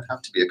you kind of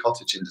have to be a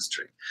cottage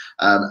industry,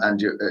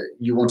 and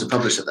you want a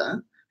publisher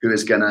there who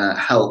is going to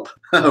help.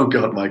 Oh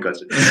God, my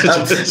question.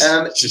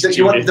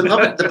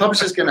 The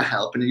publisher's going to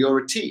help, and you're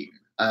a team.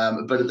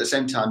 But at the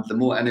same time, the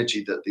more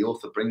energy that the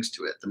author brings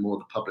to it, the more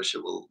the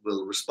publisher will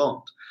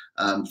respond.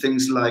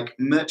 Things like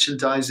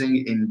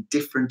merchandising in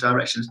different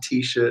directions,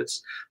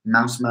 T-shirts,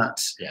 mouse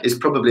mats, is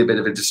probably a bit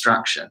of a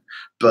distraction.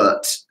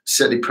 But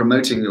certainly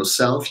promoting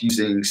yourself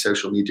using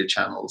social media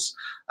channels,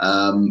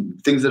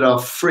 things that are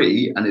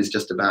free and is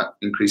just about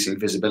increasing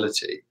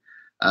visibility,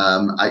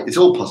 it's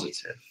all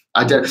positive.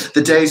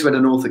 The days when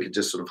an author could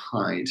just sort of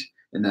hide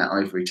in their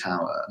ivory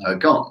tower are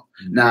gone.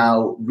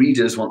 Now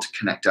readers want to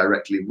connect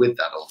directly with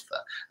that author,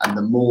 and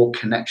the more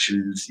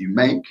connections you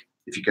make,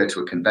 if you go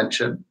to a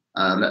convention,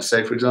 let's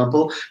say for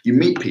example, you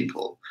meet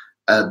people,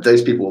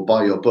 those people will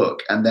buy your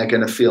book, and they're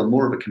going to feel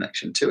more of a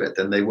connection to it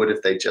than they would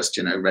if they just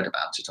read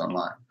about it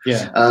online.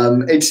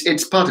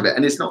 It's part of it,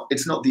 and it's not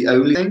the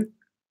only thing,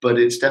 but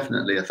it's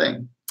definitely a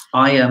thing.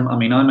 I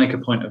mean, I make a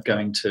point of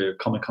going to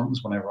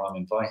Comic-Cons whenever I'm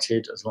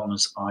invited, as long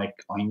as I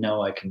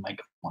know I can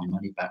make my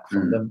money back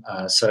from them.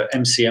 So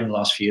MCM the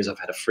last few years, I've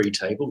had a free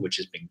table, which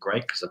has been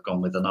great because I've gone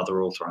with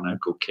another author I know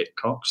called Kit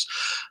Cox.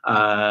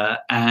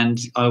 And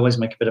I always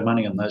make a bit of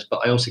money on those,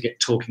 but I also get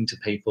talking to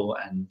people,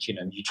 and,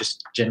 you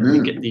just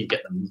generally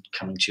get them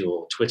coming to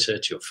your Twitter,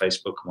 to your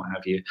Facebook, and what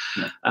have you.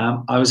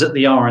 I was at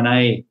the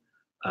RNA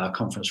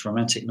conference,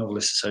 Romantic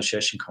Novelists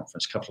Association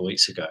conference, a couple of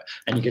weeks ago,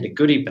 and you get a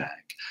goodie bag.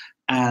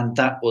 And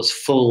that was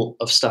full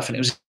of stuff, and it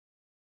was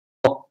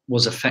what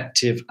was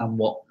effective and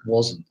what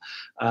wasn't.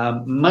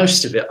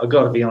 Most of it, I've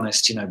got to be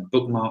honest,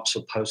 bookmarks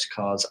or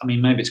postcards. I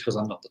mean, maybe it's because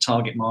I'm not the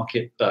target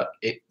market, but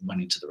it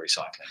went into the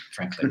recycling,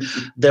 frankly.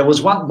 There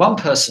was one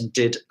person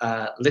did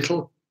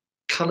little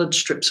coloured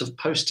strips of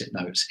Post-it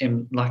notes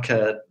in like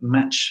a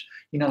match,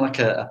 like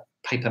a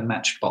paper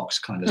matchbox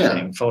kind of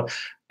thing.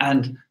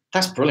 And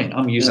that's brilliant.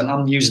 I'm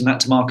using that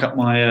to mark up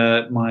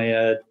my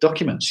my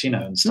documents,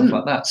 and stuff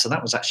like that. So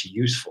that was actually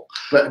useful.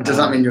 But does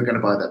that mean you're going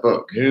to buy that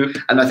book? Nope.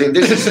 And I think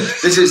this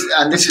is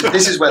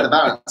where the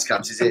balance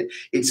comes.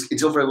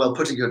 It's all very well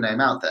putting your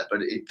name out there,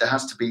 but there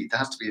has to be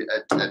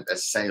a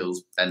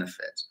sales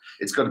benefit.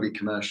 It's got to be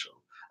commercial.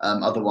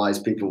 Otherwise,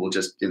 people will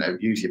just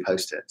use your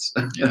Post-its,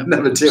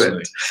 never do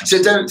it. So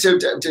don't go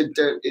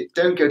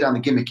down the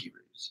gimmicky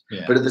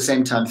route. But at the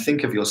same time,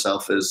 think of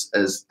yourself as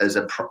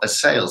a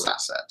sales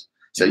asset.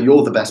 So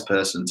you're the best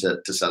person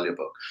to sell your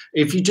book.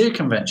 If you do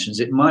conventions,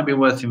 it might be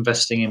worth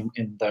investing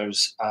in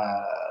those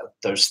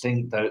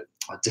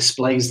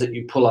displays that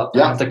you pull up,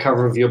 have the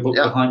cover of your book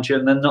behind you,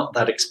 and they're not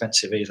that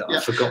expensive either.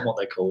 I've forgotten what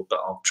they're called, but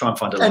I'll try and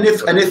find a link.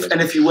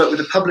 And if you work with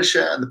a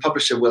publisher, and the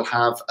publisher will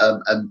have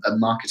a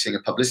marketing,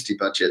 a publicity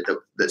budget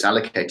that's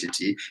allocated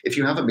to you, if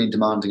you haven't been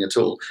demanding at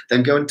all,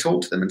 then go and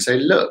talk to them and say,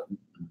 look,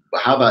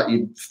 how about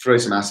you throw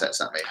some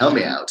assets at me? Help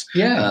me out.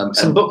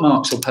 Some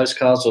bookmarks or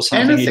postcards or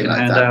something you can like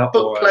hand that. out.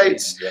 Book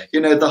plates,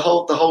 the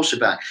whole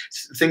shebang.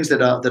 Things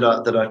that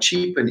are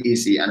cheap and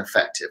easy and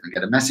effective, and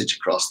get a message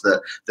across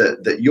that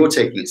you're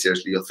taking it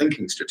seriously, you're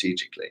thinking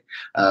strategically,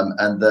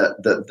 and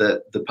that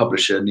the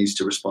publisher needs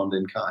to respond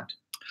in kind.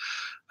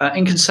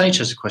 Incan Sage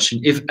has a question.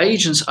 If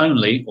agents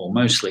only, or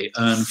mostly,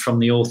 earn from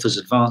the author's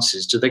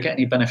advances, do they get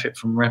any benefit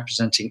from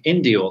representing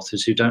indie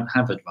authors who don't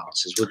have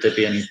advances? Would there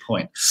be any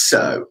point?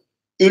 So,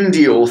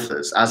 indie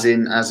authors, as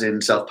in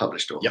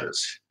self-published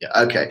authors.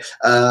 Okay.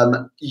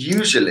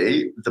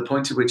 Usually, the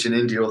point at which an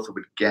indie author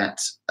would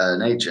get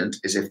an agent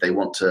is if they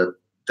want to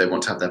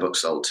have their book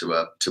sold to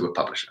a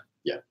publisher.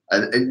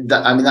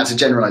 I mean, that's a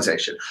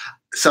generalization.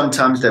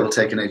 Sometimes they will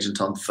take an agent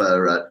on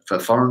for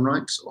foreign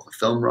rights or for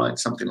film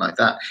rights, something like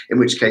that, in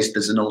which case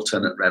there's an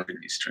alternate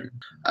revenue stream.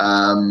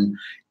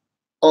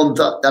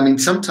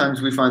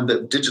 Sometimes we find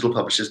that digital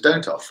publishers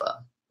don't offer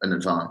an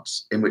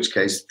advance, in which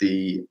case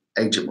the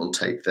agent will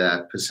take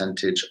their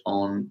percentage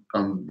on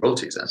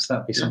royalties. So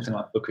that'd be something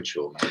like Booker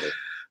Shaw, maybe.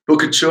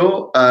 Booker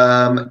Shaw,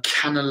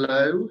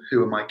 Canelo,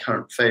 who are my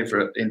current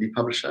favourite indie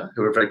publisher,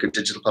 who are a very good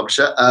digital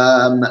publisher.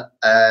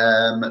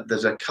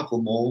 There's a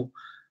couple more.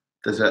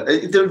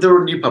 there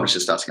are new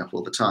publishers starting up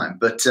all the time,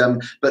 but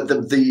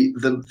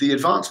the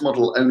advanced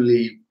model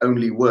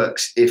only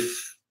works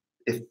if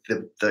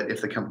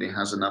the company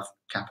has enough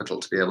capital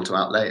to be able to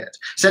outlay it.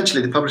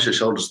 Essentially, the publisher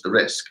shoulders the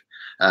risk.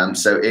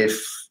 So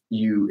if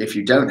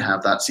you don't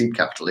have that seed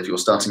capital, if you're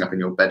starting up in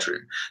your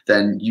bedroom,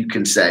 then you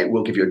can say,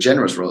 we'll give you a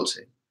generous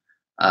royalty,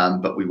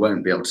 but we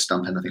won't be able to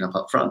stump anything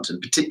up front. And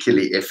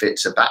particularly if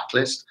it's a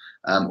backlist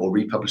or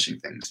republishing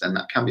things, then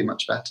that can be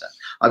much better.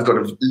 I've got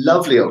a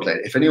lovely old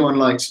lady. If anyone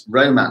likes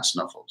romance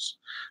novels,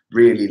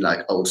 really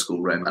like old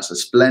school romance, a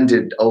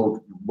splendid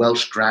old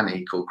Welsh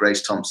granny called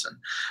Grace Thompson.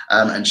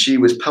 And she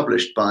was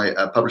published by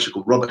a publisher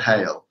called Robert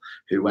Hale,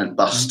 who went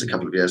bust a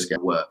couple of years ago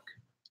at work.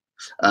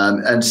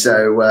 And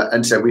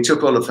so we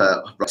took all of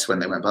her rights when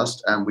they went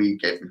bust, and we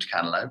gave them to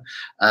Canelo.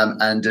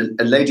 And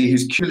a lady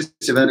whose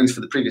cumulative earnings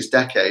for the previous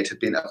decade had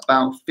been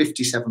about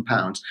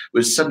 £57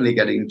 was suddenly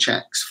getting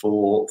checks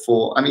for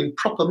I mean,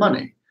 proper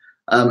money.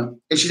 And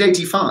she's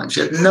 85.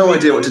 She had no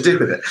idea what to do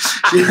with it.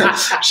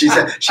 She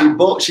said she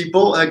bought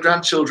her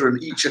grandchildren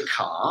each a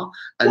car,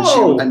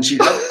 and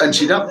she'd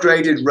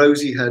upgraded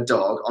Rosie, her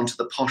dog, onto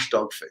the posh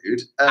dog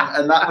food,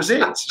 and that was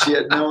it. She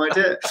had no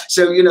idea.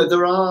 So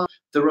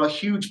there are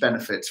huge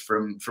benefits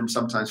from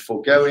sometimes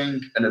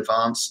foregoing an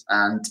advance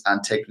and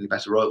taking a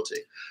better royalty.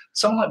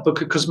 Something like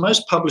Booker, because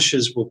most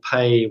publishers will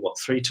pay what,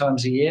 3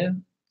 times a year?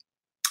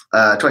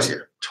 Twice a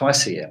year.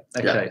 Twice a year.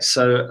 Okay, yeah.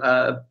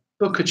 So.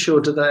 Booker, do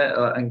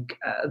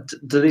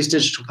do these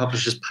digital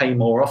publishers pay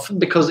more often?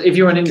 Because if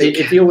you're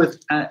if you're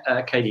with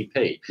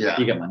KDP,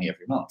 you get money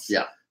every month.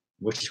 Yeah,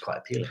 which is quite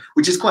appealing.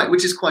 Which is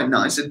quite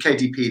nice. And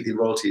KDP, the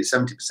royalty is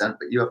 70%,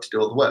 but you have to do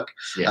all the work.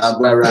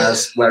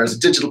 Yes. Whereas a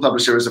digital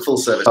publisher is a full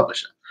service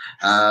publisher,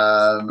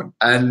 and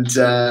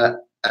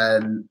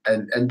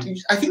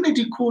I think they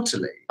do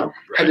quarterly. Right.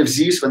 Head of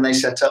Zeus, when they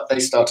set up, they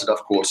started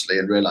off quarterly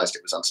and realized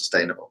it was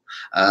unsustainable.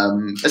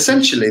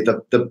 Essentially,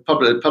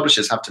 the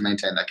publishers have to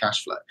maintain their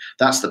cash flow.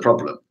 That's the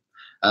problem.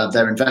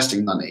 They're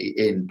investing money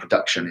in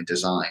production, in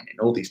design, in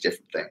all these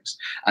different things.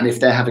 And if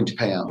they're having to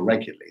pay out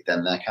regularly,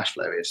 then their cash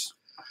flow is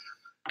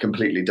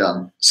completely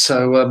done.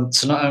 So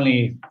not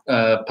only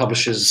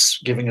publishers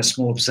giving a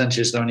small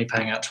percentage, they're only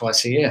paying out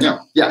twice a year.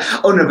 Yeah.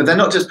 Oh no, but they're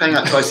not just paying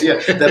out twice a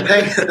year. They're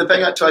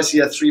paying out twice a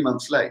year, 3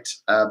 months late,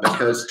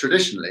 because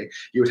traditionally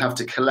you would have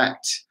to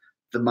collect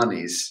the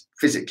monies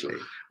physically,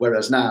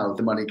 whereas now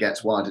the money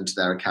gets wired into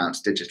their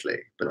accounts digitally,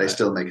 but they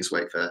still make us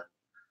wait for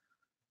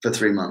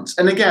 3 months.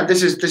 And again,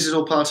 this is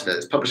all part of it.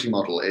 This publishing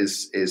model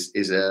is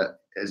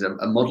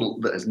a model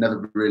that has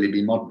never really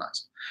been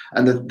modernized.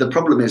 And the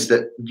problem is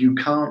that you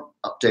can't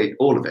update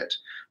all of it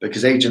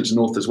because agents and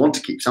authors want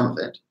to keep some of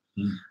it.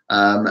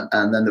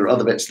 And then there are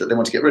other bits that they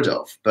want to get rid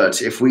of.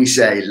 But if we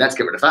say, let's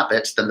get rid of that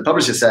bit, then the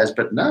publisher says,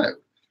 but no,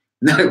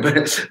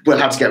 but we'll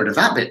have to get rid of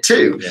that bit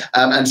too. Yeah.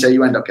 And so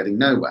you end up getting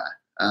nowhere.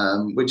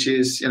 Which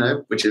is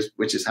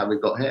how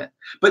we've got here.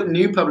 But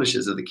new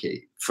publishers are the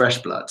key,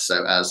 fresh blood.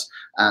 So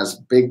as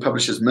big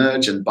publishers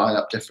merge and buy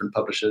up different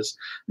publishers,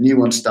 new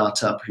ones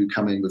start up who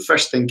come in with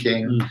fresh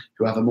thinking,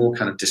 who have a more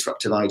kind of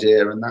disruptive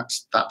idea, and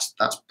that's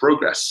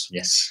progress.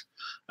 Yes.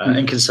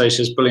 Inconso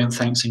says, brilliant,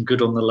 thanks, and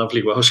good on the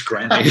lovely Welsh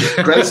granny.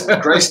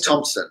 Grace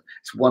Thompson,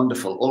 it's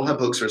wonderful. All her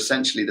books are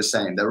essentially the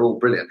same. They're all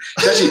brilliant.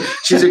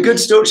 She's a good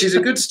story. She's a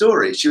good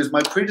story. She was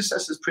my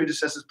predecessor's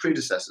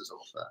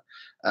author.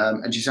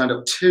 And she signed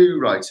up 2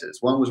 writers.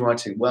 One was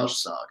writing Welsh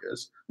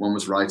sagas. One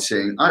was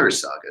writing Irish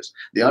sagas.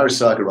 The Irish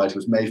saga writer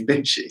was Maeve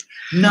Binchy.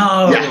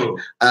 No.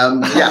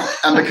 Yeah.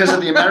 And because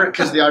of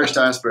the Irish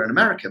diaspora in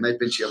America, Maeve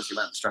Binchy obviously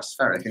went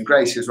stratospheric. And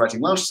Grace, who was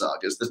writing Welsh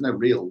sagas, there's no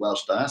real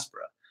Welsh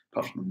diaspora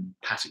apart from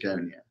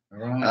Patagonia.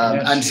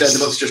 Right. And so the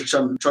books just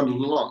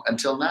trundled along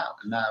until now.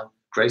 And now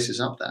Grace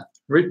is up there.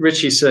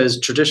 Richie says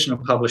traditional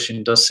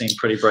publishing does seem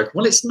pretty broken.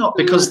 Well, it's not,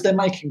 because they're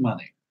making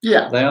money.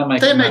 Yeah, they are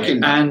making money.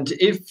 money. And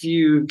if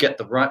you get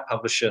the right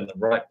publisher and the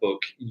right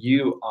book,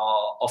 you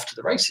are off to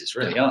the races,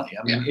 really, aren't you?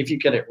 I mean, if you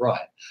get it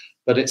right.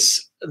 But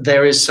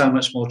there is so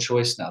much more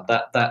choice now.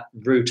 That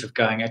route of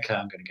going, okay,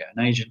 I'm going to get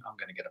an agent, I'm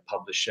going to get a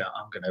publisher,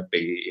 I'm going to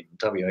be in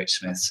WH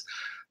Smith's.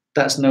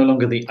 That's no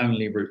longer the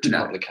only route to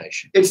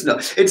publication. It's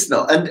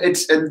not,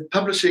 and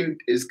publishing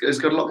has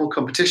got a lot more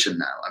competition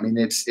now. I mean,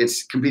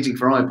 it's competing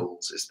for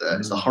eyeballs. It's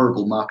the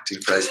horrible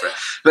marketing phrase for it.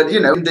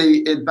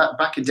 But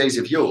back in days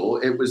of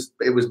yore, it was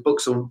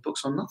books on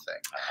nothing.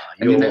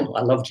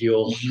 I loved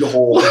Yore.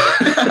 Yore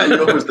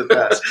was the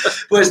best.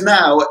 Whereas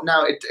now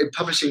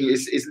publishing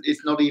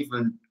is not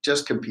even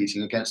just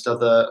competing against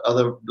other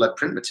like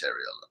print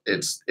material.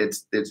 It's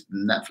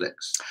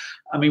Netflix.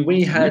 I mean,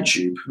 we had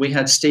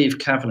YouTube. Steve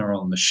Kavanagh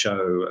on the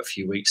show a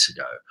few weeks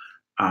ago,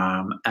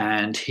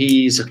 and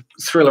he's a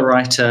thriller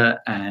writer,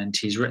 and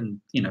he's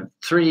written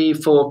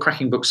 3-4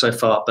 cracking books so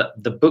far.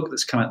 But the book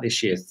that's come out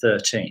this year,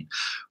 13,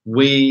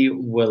 we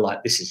were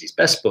like, this is his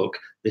best book.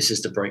 This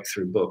is the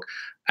breakthrough book.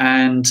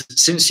 And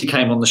since he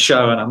came on the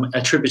show, and I'm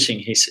attributing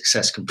his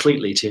success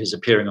completely to his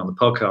appearing on the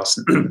podcast,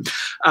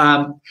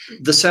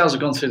 the sales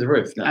have gone through the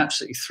roof,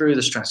 absolutely through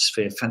the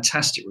stratosphere.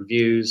 Fantastic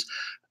reviews.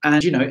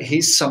 And, you know,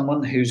 he's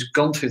someone who's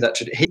gone through that.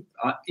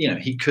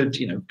 He could,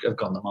 have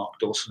gone the Mark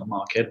Dawson or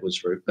Mark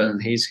Edwards route, but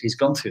he's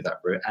gone through that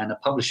route, and a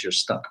publisher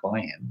stuck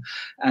by him,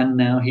 and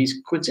now he's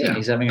quitting. Yeah,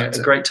 he's having a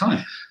great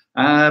time.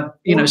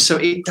 So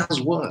it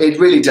does work. It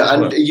really does.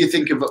 And you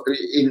think of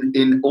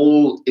in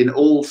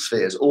all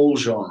spheres, all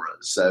genres.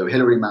 So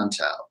Hilary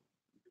Mantel,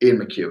 Ian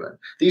McEwan.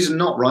 These are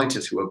not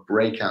writers who are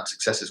breakout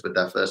successes with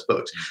their first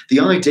books. The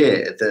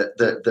idea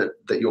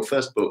that your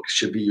first book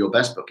should be your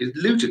best book is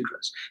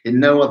ludicrous.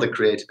 In no other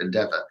creative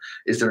endeavor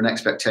is there an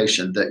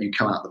expectation that you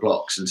come out the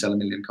blocks and sell 1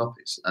 million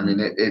copies. I mean,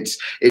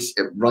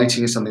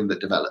 writing is something that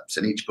develops,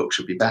 and each book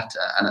should be better.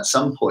 And at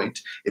some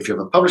point, if you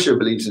have a publisher who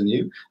believes in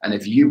you, and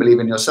if you believe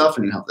in yourself,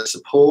 and you have the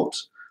support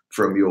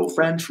from your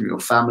friends, from your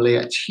family,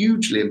 it's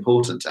hugely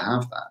important to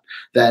have that.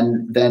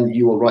 Then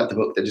you will write the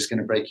book that is going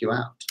to break you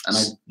out. And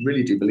I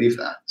really do believe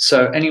that.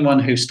 So anyone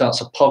who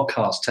starts a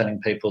podcast telling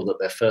people that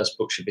their first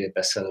book should be a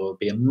bestseller would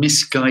be a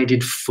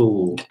misguided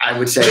fool. I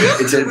would say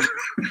it's a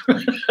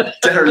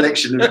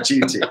dereliction of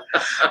duty.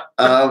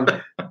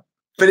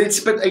 But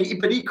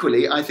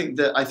equally, I think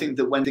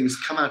that when things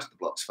come out of the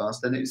blocks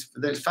fast, then it's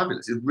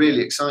fabulous. It's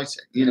really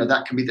exciting. You know,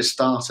 that can be the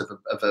start of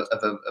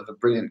a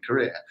brilliant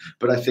career.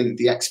 But I think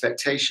the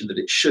expectation that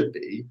it should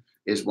be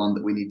is one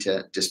that we need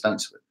to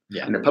dispense with.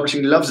 Yeah. You know,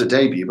 publishing loves a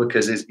debut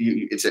because it's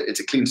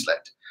a clean slate.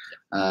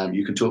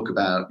 You can talk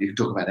about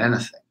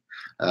anything.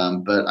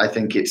 But I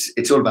think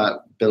it's all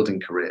about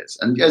building careers.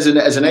 And as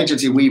an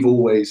agency, we've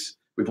always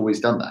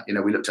done that. You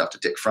know, we looked after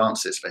Dick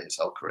Francis for his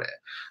whole career.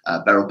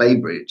 Beryl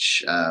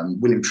Bainbridge,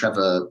 William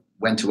Trevor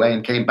went away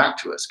and came back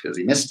to us because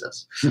he missed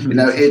us. You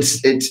know,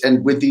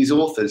 and with these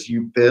authors,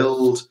 you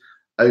build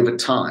over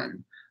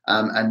time,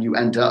 and you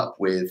end up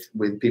with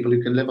people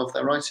who can live off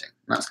their writing.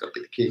 And that's got to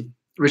be the key.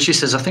 Richie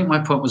says, I think my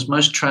point was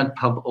most trad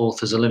pub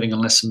authors are living on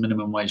less than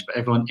minimum wage, but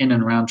everyone in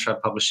and around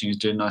trad publishing is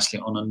doing nicely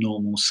on a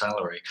normal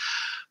salary.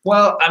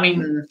 Well, I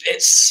mean,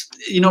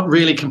 you're not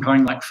really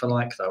comparing like for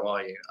like, though,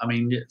 are you? I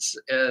mean,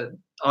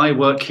 I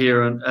work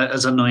here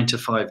as a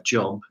 9-to-5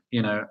 job.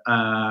 You know,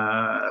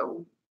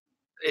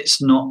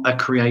 it's not a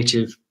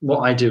creative.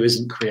 What I do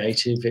isn't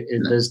creative.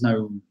 There's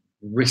no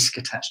risk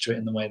attached to it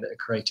in the way that a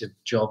creative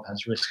job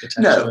has risk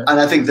attached to it.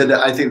 And I think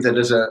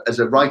that as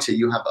a writer,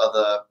 you have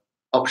other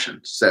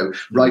options. So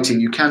writing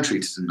you can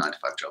treat as a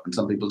 9-to-5 job, and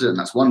some people do, and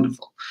that's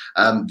wonderful.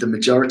 The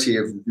majority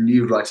of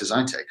new writers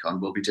I take on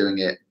will be doing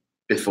it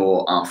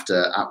before,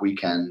 after, at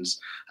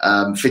weekends,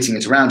 fitting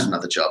it around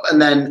another job,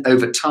 and then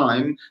over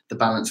time the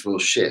balance will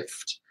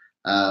shift.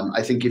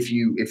 I think if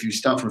you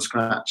start from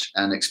scratch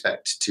and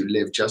expect to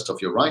live just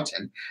off your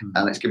writing,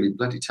 it's going to be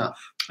bloody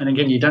tough. And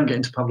again, you don't get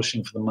into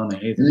publishing for the money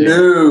either.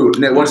 No.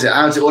 What is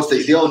it? What's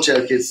the old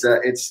joke? It's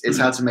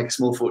how to make a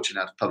small fortune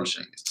out of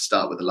publishing. It's to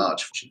start with a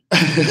large fortune.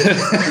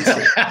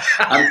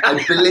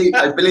 I believe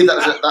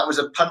that was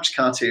a Punch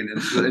cartoon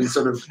in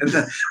sort of in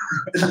the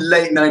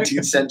late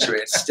 19th century.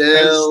 It's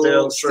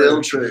still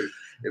true.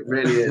 It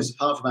really is.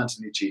 Apart from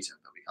Anthony Cheetham,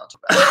 that we can't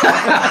talk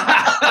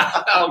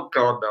about. Oh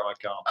God, no, I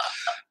can't.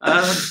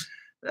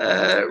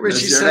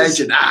 Richie says,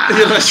 agent. No,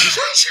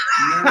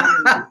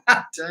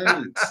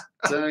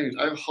 don't.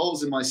 I have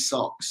holes in my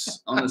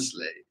socks,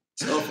 honestly.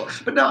 It's awful.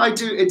 But no, I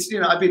do. It's,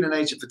 I've been an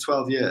agent for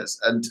 12 years,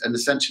 and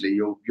essentially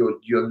you're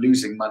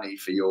losing money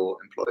for your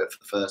employer for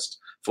the first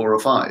 4 or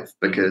 5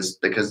 because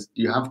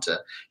you have to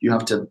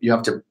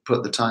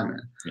put the time in.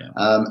 Yeah.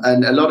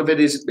 And a lot of it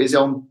is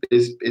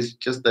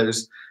just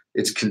those.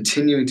 It's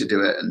continuing to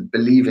do it and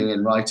believing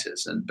in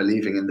writers and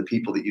believing in the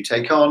people that you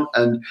take on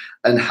and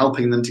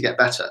helping them to get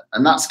better.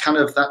 And that's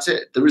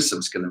it. There is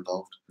some skill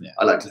involved. Yeah.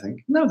 I like to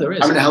think. No, there is.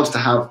 I mean, it helps to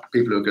have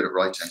people who are good at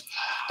writing.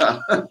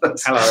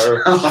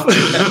 Hello.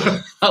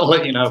 I'll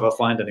let you know if I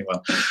find anyone.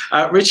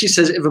 Richie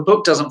says, if a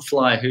book doesn't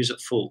fly, who's at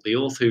fault? The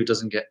author who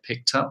doesn't get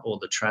picked up or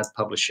the trad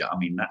publisher? I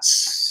mean,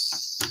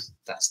 that's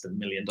the $1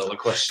 million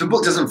question. The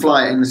book doesn't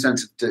fly in the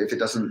sense of if it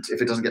doesn't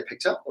get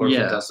picked up, or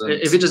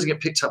if it doesn't get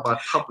picked up by a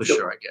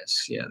publisher, I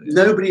guess. Yeah.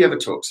 Nobody ever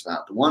talks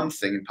about the one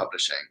thing in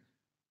publishing.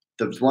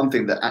 The one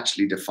thing that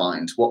actually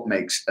defines what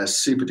makes a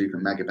super duper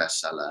mega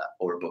bestseller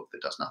or a book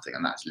that does nothing,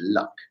 and that's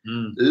luck.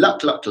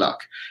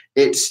 Luck.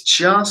 It's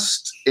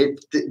just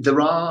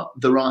there are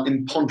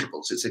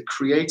imponderables. It's a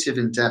creative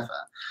endeavor.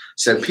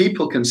 So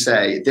people can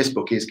say this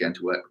book is going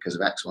to work because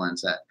of X, Y, and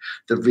Z.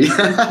 So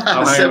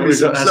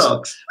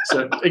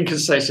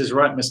Inconstate says,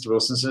 right, Mr.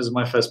 Wilson says,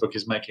 my first book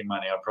is making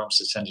money. I promise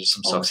to send you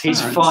some socks. He's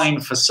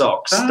fine for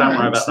socks. Thanks. Don't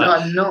worry about that. No,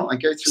 I'm not. I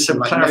go through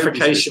some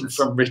clarification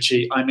from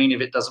Richie. I mean,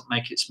 if it doesn't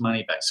make its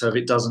money back, so if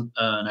it doesn't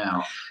earn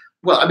out.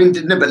 Well, I mean,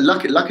 no, but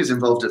luck is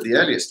involved at the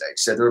earlier stage.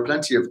 So there are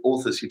plenty of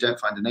authors who don't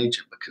find an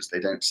agent because they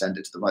don't send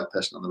it to the right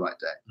person on the right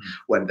day.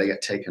 When they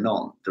get taken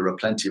on, there are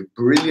plenty of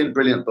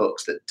brilliant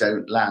books that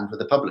don't land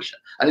with a publisher.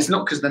 And it's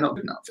not because they're not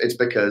good enough. It's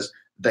because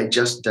they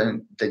just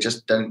don't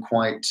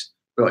quite,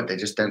 right, they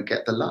just don't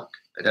get the luck.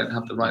 They don't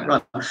have the right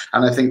run.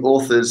 And I think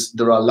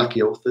there are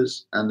lucky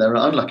authors and there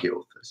are unlucky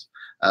authors.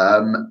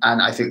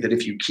 And I think that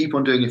if you keep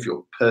on doing, if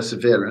you're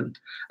perseverant,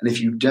 and if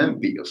you don't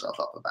beat yourself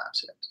up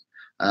about it,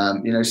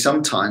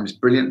 sometimes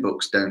brilliant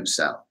books don't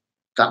sell.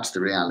 That's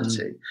the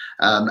reality,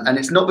 and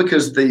it's not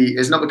because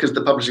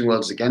the publishing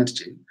world is against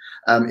you.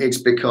 It's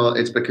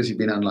because you've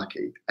been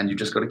unlucky, and you've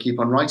just got to keep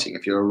on writing.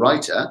 If you're a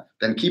writer,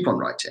 then keep on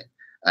writing,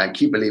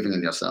 keep believing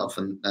in yourself,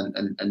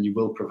 and you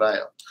will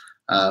prevail.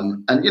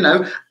 And you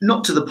know,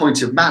 not to the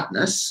point of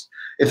madness.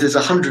 If there's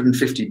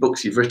 150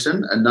 books you've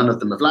written and none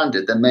of them have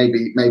landed, then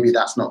maybe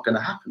that's not going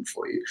to happen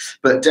for you.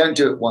 But don't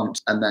do it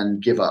once and then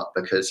give up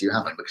because you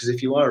haven't. Because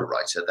if you are a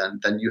writer,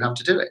 then you have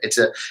to do it.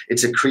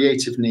 It's a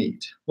creative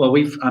need. Well,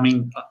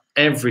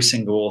 every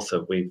single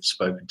author we've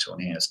spoken to on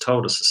here has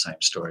told us the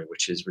same story,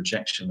 which is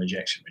rejection.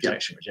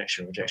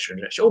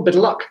 Oh, bit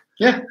of luck.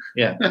 Yeah.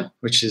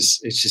 Which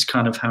is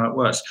kind of how it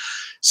works.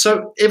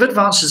 So if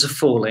advances are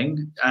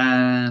falling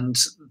and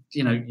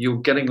you're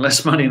getting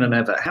less money than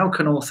ever, how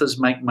can authors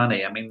make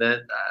money? I mean,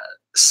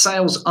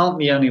 sales aren't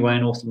the only way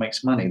an author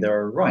makes money. There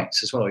are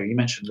rights as well. You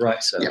mentioned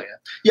rights earlier.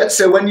 Yeah.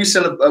 So when you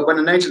when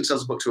an agent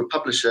sells a book to a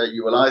publisher,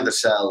 you will either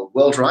sell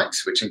world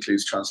rights, which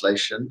includes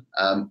translation,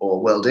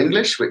 or world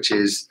English, which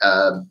is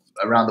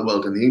around the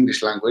world in the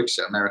English language,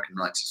 so American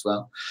rights as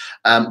well,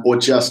 or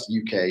just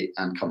UK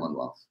and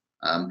Commonwealth.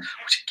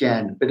 Which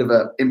again, a bit of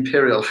an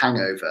imperial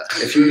hangover.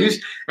 If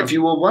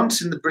you were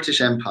once in the British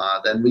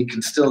Empire, then we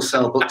can still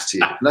sell books to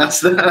you.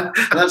 That's the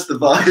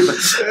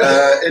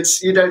vibe.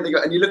 It's you don't think,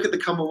 and you look at the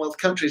Commonwealth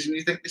countries and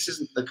you think this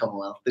isn't the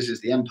Commonwealth, this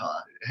is the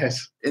Empire.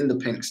 Yes, in the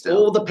pink still.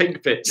 All the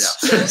pink bits.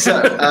 Yeah.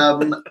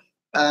 So,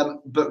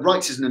 but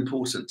rights is an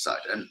important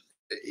side, and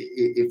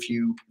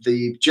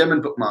the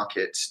German book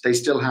market, they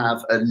still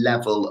have a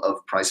level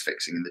of price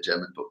fixing in the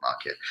German book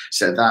market,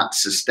 so that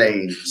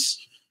sustains.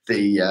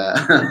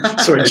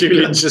 Sorry,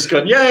 Julian's just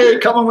gone, yay,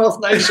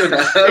 Commonwealth nation,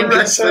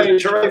 Incan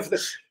Sage,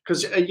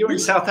 because you're in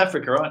South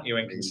Africa, aren't you,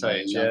 Incan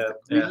Sage?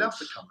 We love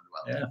the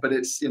Commonwealth, but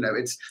it's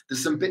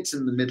there's some bits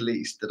in the Middle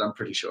East that I'm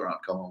pretty sure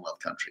aren't Commonwealth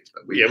countries,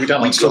 but we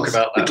don't like to talk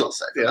about that.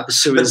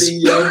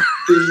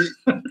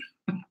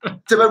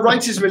 So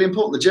rights is really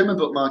important. The German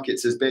book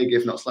market's as big,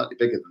 if not slightly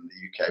bigger than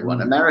the UK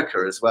one.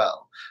 America as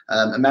well.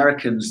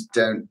 Americans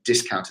don't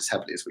discount as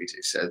heavily as we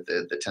do, so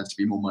there tends to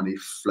be more money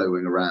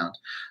flowing around.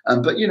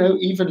 But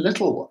even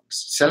little ones,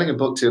 selling a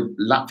book to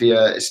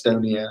Latvia,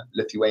 Estonia,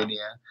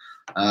 Lithuania,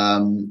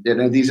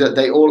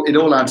 it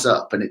all adds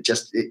up, and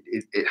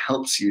it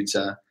helps you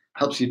to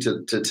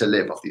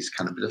live off these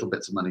kind of little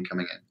bits of money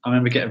coming in. I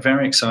remember getting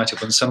very excited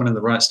when someone in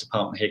the rights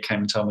department here came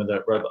and told me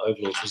that Robert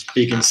Overlord was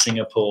big in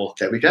Singapore.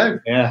 There we go.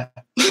 Yeah.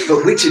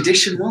 But which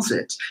edition was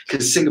it?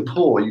 Because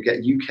Singapore, you get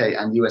UK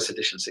and US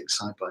editions sitting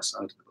side by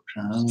side in the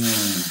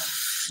bookshops.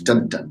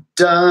 Dun, dun,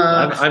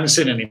 dun. I haven't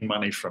seen any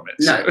money from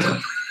it. So. No,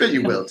 but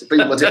you will do.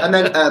 And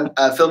then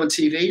film and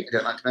TV. I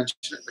don't like to mention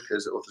it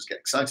because authors get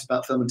excited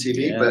about film and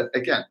TV. Yeah. But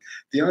again,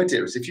 the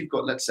idea is if you've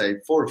got, let's say,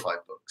 4 or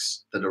 5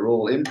 books that are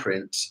all in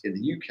print in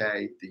the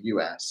UK, the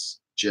US,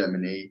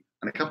 Germany,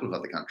 and a couple of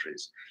other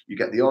countries, you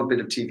get the odd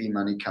bit of TV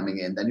money coming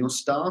in, then you're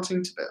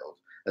starting to build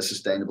a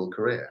sustainable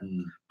career.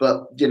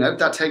 But,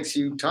 that takes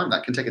you time.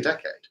 That can take a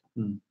decade.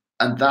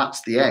 And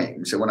that's the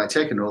aim. So when I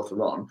take an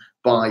author on,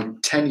 by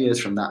 10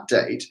 years from that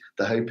date,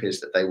 the hope is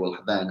that they will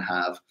then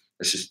have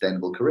a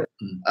sustainable career.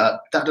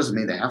 That doesn't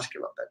mean they have to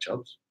give up their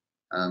jobs.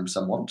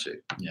 Some want to.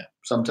 Yeah.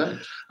 Some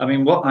don't. I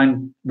mean, what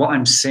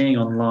I'm seeing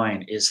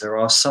online is there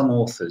are some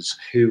authors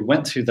who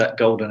went through that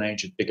golden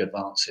age of big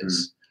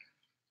advances,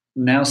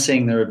 now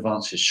seeing their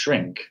advances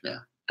shrink,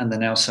 and they're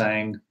now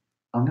saying,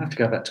 I'm going to have to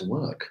go back to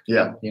work.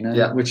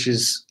 Which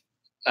is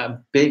a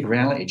big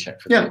reality check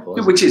for people.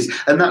 Which is,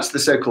 and that's the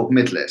so-called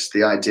mid-list,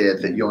 the idea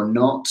that you're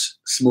not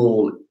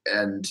small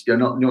and you're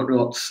not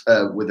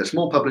with a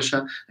small publisher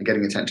and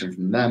getting attention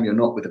from them. You're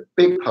not with a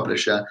big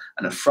publisher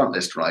and a front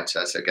list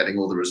writer, so getting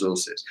all the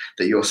resources.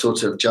 That you're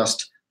sort of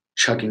just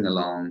chugging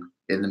along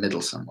in the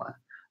middle somewhere.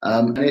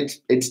 And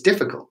it's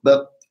difficult,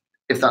 but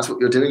if that's what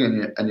you're doing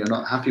and you're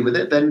not happy with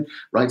it, then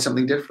write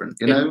something different.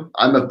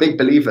 I'm a big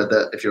believer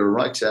that if you're a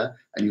writer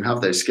and you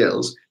have those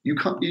skills, you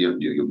can't.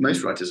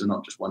 Most writers are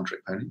not just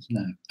one-trick ponies.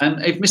 No.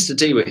 And if Mr.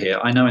 D were here,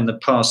 I know in the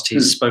past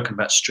he's spoken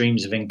about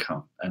streams of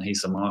income, and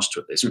he's the master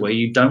at this, where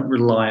you don't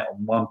rely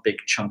on one big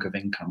chunk of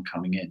income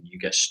coming in. You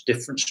get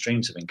different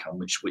streams of income,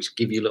 which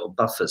give you little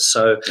buffers.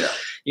 So,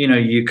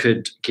 you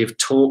could give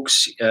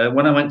talks.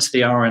 When I went to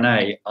the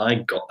RNA, I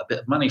got a bit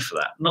of money for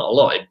that. Not a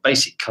lot. It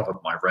basically covered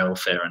my rail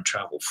fare and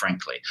travel,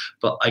 frankly,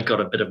 but I got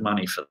a bit of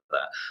money for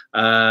that.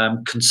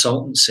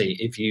 Consultancy,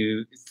 if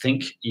you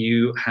think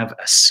you have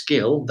a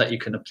skill that you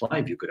can apply,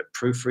 if you're good at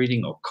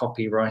proofreading or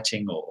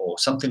copywriting or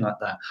something like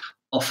that,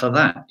 offer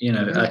that.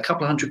 A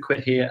couple of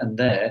 £100 here and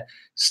there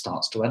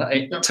starts to add up.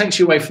 It takes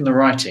you away from the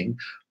writing,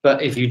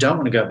 but if you don't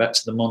want to go back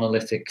to the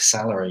monolithic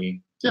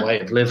salary way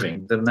of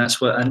living, then that's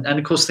where, and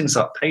of course things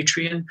like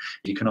Patreon,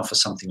 you can offer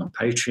something on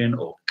Patreon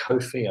or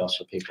Ko-fi. Ask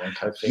for people on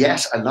Ko-fi.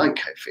 Yes, I like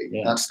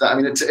Ko-fi. That's that. I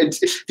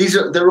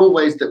mean, they're all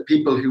ways that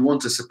people who want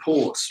to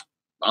support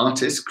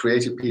artists,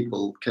 creative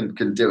people can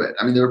do it.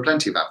 I mean, there are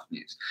plenty of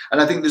avenues, and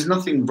I think there's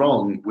nothing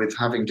wrong with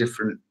having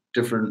different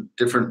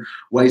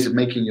ways of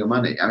making your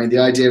money. I mean, the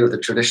idea of the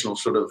traditional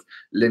sort of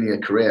linear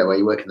career where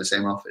you work in the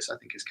same office, I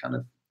think is kind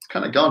of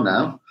kind of gone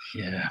now.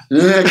 Yeah.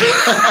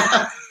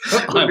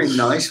 Would be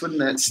nice,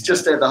 wouldn't it? It's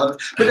just there.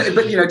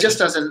 But you know,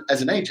 just as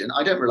an agent,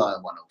 I don't rely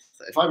on one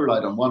author. If I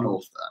relied on one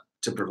author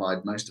to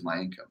provide most of my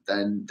income,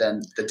 then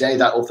the day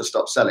that author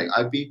stops selling,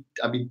 I'd be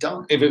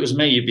done. If it was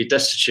me, you'd be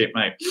destitute,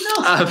 mate.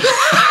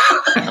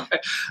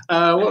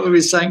 No. What were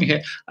we saying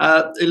here?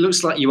 It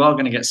looks like you are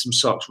going to get some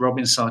socks.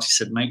 Robin Sarti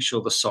said, make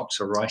sure the socks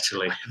are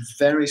rightly.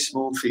 Very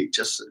small feet,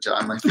 just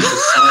my feet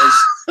are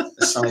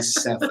size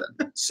 7.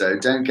 So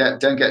don't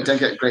get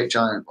great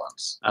giant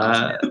ones.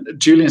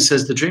 Julian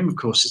says the dream, of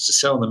course, is to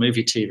sell the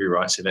movie TV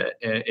rights. If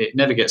it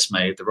never gets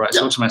made, the rights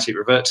automatically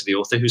revert to the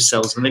author who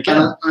sells them again.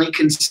 And I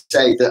can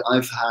say that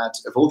I've had,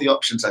 of all the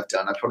options I've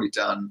done, I've probably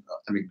done,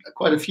 I mean,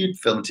 quite a few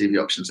film and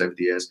TV options over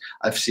the years.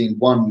 I've seen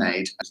one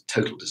made as a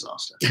total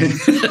disaster.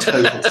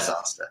 Total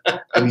disaster.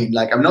 I mean,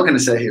 like, I'm not going to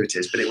say who it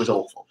is, but it was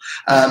awful.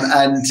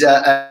 And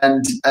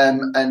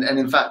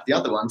in fact, the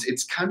other ones,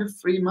 it's kind of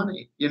free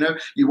money. You know,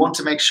 you want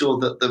to make sure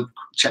that the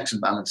checks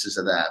and balances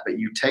are there, but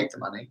you take the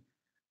money.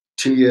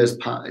 2 years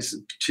pass.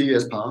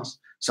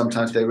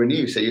 Sometimes they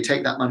renew, so you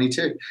take that money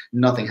too.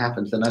 Nothing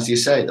happens, then, as you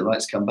say, the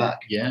rights come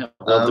back. Yeah,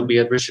 well, we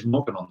had Richard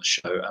Morgan on the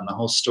show, and the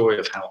whole story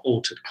of how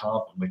Altered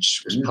Carbon,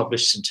 which was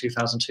published in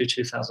 2002,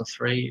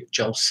 2003,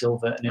 Joel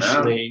Silver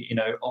initially, you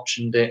know,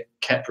 optioned it,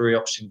 kept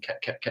re-optioning,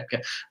 kept,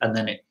 and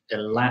then it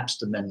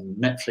elapsed, and then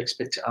Netflix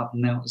picked it up,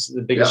 and now it's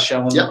the biggest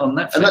show on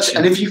Netflix.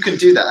 And if you can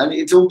do that, and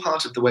it's all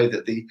part of the way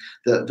that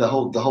the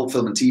whole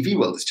film and TV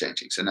world is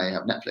changing. So now you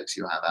have Netflix,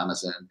 you have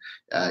Amazon,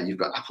 you've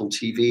got Apple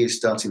TV is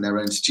starting their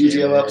own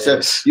studio up. So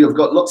you've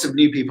got lots of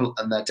new people,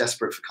 and they're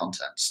desperate for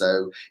content.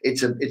 So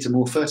it's a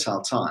more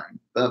fertile time.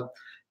 But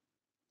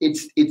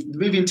it's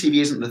movie and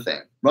TV isn't the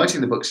thing. Writing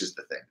the books is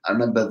the thing. I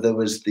remember there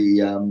was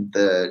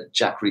the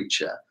Jack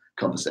Reacher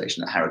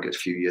conversation at Harrogate a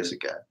few years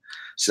ago.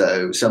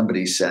 So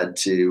somebody said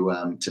to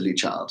Lee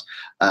Child,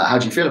 how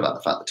do you feel about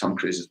the fact that Tom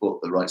Cruise has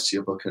bought the rights to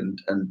your book and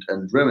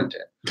ruined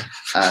it?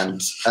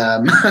 And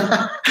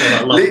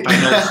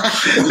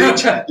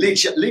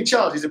Lee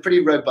Child is a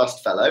pretty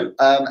robust fellow,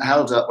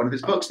 held up one of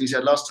his books, and he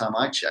said, last time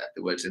I checked,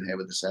 the words in here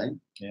were the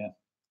same. Yeah.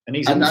 And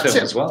he's in the film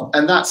as well.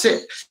 And that's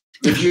it.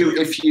 If you,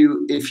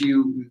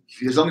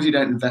 as long as you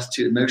don't invest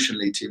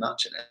emotionally too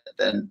much in it,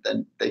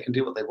 then they can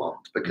do what they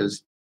want,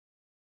 because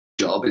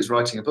the job is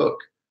writing a book.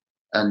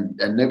 And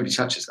nobody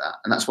touches that,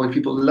 and that's why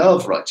people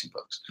love writing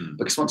books,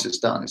 because once it's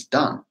done, it's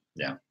done.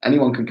 Yeah,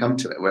 anyone can come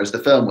to it, whereas the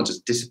film will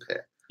just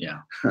disappear.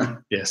 Yeah,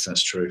 yes,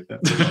 that's true.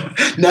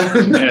 No.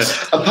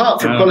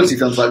 Apart from quality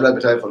films like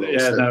Robert Overlord,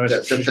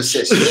 that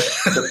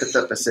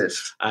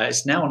persist.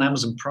 It's now on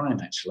Amazon Prime,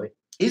 actually.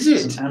 Is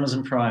it? It's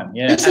Amazon Prime,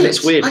 yeah. And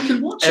it's weird. I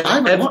can watch it. I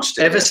haven't watched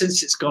it. Ever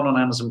since it's gone on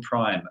Amazon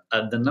Prime,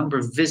 the number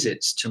of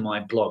visits to my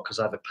blog, because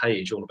I have a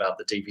page all about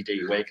the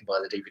DVD, where you can buy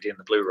the DVD and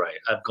the Blu-ray,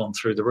 have gone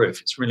through the roof.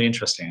 It's really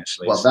interesting,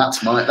 actually. Well,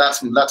 that's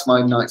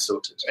my night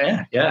sorted.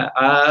 Yeah.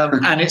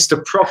 And it's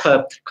the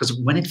proper, because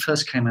when it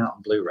first came out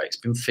on Blu-ray, it's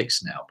been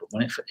fixed now, but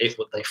when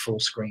they full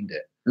screened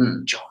it,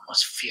 John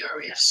was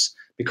furious.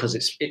 Because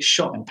it's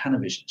shot in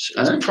Panavision, so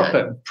it's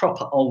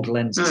proper old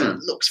lenses. It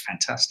looks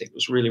fantastic. It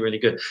was really, really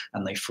good,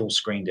 and they full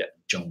screened it.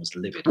 John was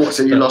livid. What?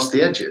 So you lost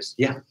the edges?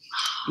 Yeah,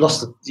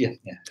 lost the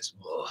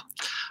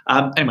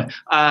Anyway,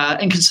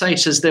 Incan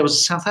says there was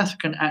a South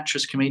African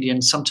actress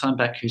comedian sometime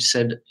back who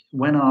said,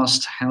 when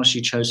asked how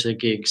she chose her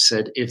gig,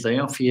 said, if they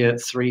offer you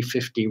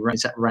 350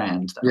 is that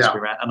rand, that must be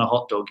rand, and a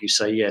hot dog, you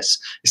say yes.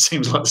 It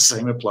seems like the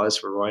same applies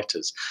for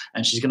writers.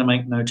 And she's going to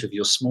make note of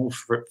your small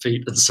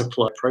feet and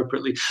supply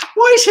appropriately.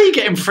 Why is he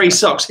getting free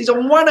socks? He's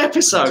on one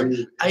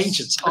episode.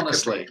 Agents,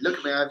 honestly. Look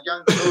at me. I have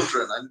young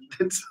children.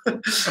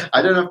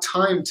 I don't have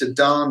time to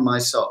darn my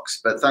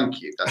socks, but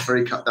thank you. That's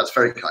very kind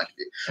of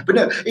you. But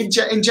no, in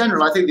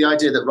general, I think the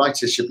idea that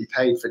writers should be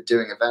paid for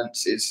doing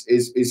events is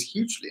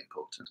hugely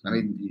important. I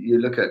mean, you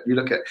look at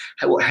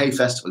what Hay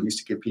Festival used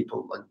to give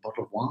people, like a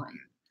bottle of wine.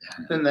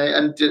 And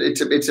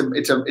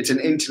it's an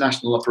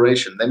international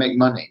operation. They make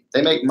money.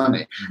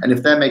 And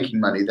if they're making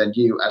money, then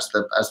you as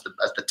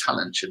the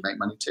talent should make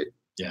money too.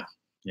 Yeah.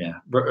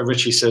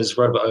 Richie says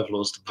Robert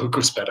Overlord's The Book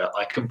was better.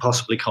 I can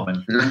possibly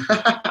comment.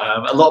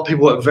 A lot of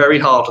people work very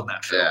hard on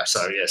that film.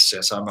 So yes,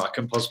 I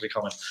can possibly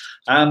comment.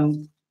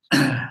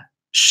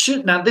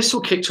 Now, this all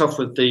kicked off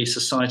with the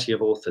Society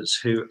of Authors,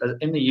 who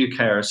in the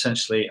UK are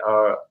essentially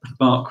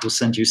Mark will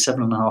send you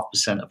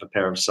 7.5% of a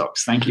pair of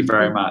socks. Thank you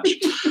very much,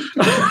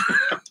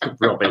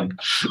 Robin.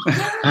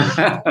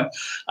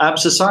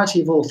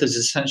 Society of Authors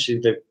is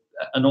essentially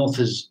an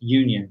authors'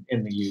 union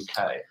in the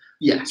UK.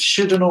 Yes.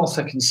 Should an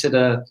author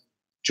consider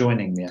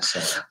joining the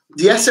SOA?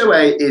 The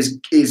SOA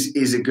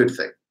is a good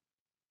thing.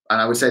 And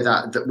I would say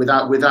that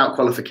without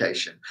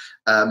qualification,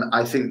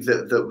 I think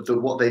that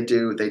what they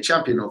do, they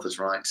champion authors'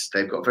 rights.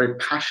 They've got a very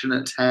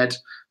passionate head.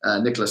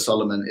 Nicola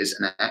Solomon is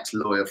an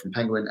ex-lawyer from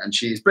Penguin, and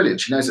she's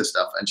brilliant. She knows her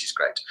stuff, and she's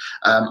great.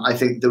 I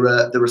think there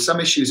are some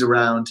issues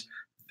around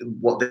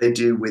what they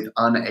do with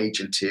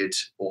unagented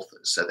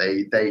authors. So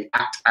they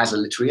act as a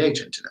literary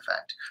agent in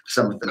effect.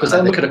 Some of them, because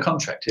they'll look at a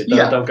contract.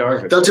 They'll go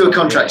over it. They'll do a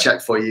contract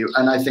check for you,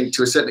 and I think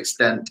to a certain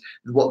extent,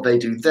 what they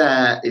do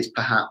there is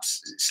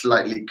perhaps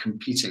slightly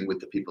competing with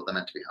the people they're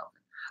meant to be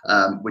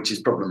helping, which is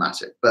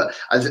problematic. But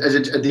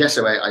the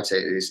SOA, I'd say,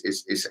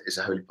 is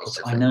a wholly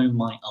positive thing. I know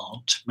my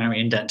aunt,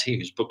 Marion Dante,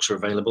 whose books are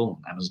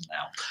available on Amazon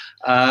now.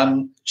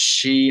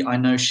 I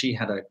know she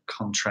had a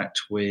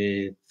contract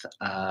with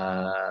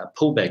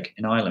Paul Begg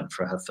in Ireland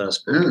for her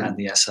first book, and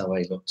the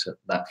SOA looked at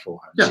that for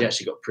her. She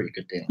actually got a pretty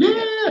good deal.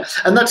 Yeah,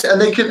 and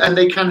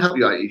they can help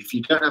you out. If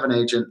you don't have an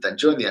agent, then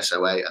join the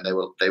SOA, and they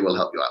will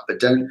help you out. But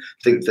don't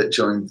think that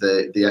joining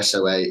the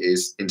SOA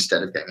is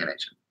instead of getting an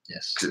agent.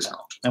 Yes, because it's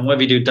not. And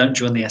whatever you do, don't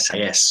join the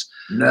SAS.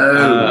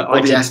 No,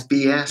 or the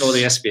SBS. Or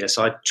the SBS.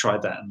 I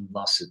tried that and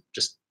lasted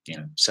just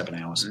 7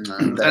 hours.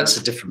 No, that's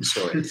a different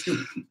story.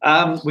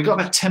 We got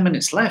about 10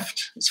 minutes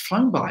left. It's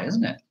flown by,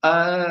 isn't it?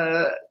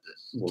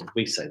 Well,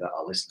 we say that,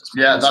 our listeners.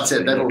 Yeah, that's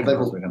it.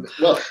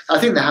 Well, I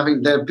think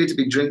they're appear to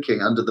be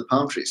drinking under the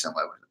palm tree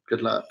somewhere.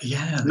 Good luck.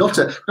 Yeah. Not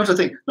a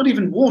thing. Not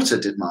even water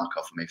did Mark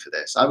offer me for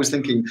this. I was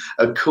thinking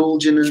a cool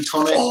gin and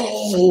tonic.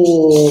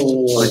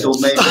 Oh. I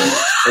thought maybe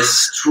a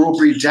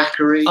strawberry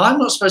daiquiri. I'm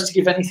not supposed to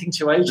give anything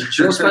to agents.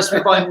 You're supposed to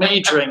be buying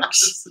me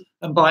drinks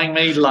and buying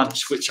me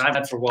lunch, which I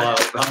haven't had for a while,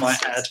 I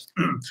might add.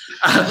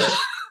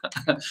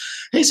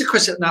 Here's a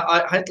question. Now,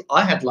 I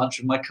had lunch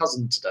with my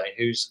cousin today,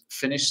 who's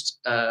finished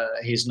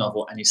his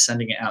novel and he's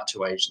sending it out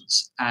to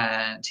agents.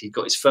 And he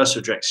got his first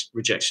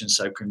rejection.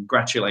 So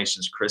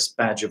congratulations, Chris,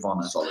 badge of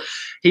honour.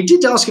 He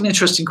did ask an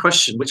interesting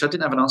question, which I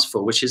didn't have an answer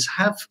for, which is,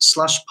 have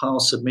slush pile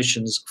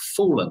submissions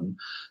fallen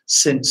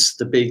since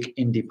the big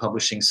indie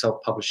publishing,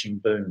 self-publishing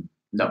boom?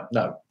 No,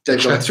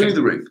 they've gone through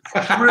the roof.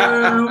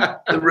 Through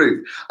the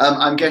roof.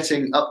 I'm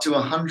getting up to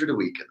 100 a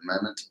week at the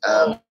moment,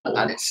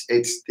 and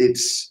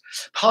it's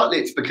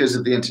partly because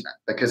of the internet,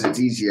 because it's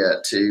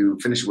easier to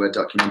finish a Word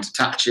document,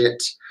 attach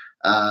it,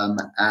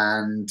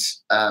 and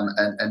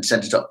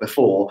send it up.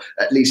 Before,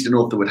 at least an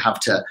author would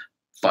have to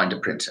find a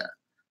printer,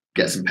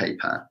 get some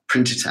paper,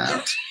 print it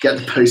out, get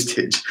the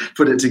postage,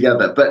 put it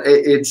together. But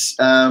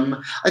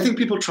I think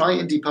people try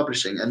indie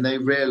publishing and they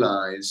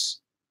realise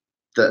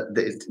that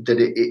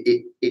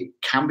it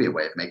can be a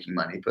way of making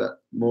money, but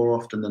more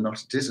often than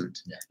not, it isn't.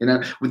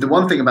 Yeah. With the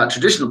one thing about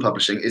traditional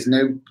publishing is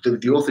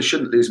the author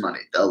shouldn't lose money.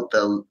 They'll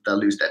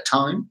lose their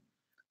time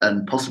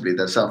and possibly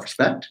their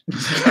self-respect.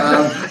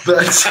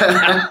 But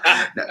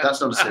no, that's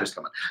not a serious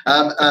comment.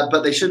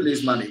 But they should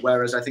lose money.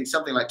 Whereas I think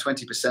something like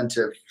 20%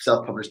 of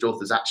self-published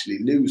authors actually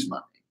lose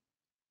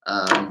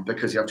money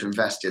because you have to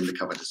invest in the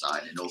cover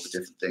design and all the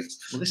different things.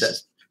 Well,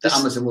 that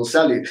Amazon will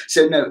sell you.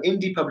 So no,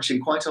 indie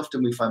publishing, quite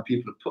often we find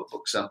people have put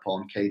books up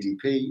on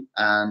KDP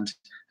and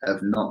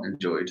have not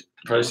enjoyed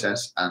the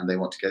process and they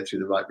want to go through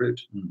the right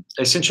route.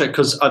 It's interesting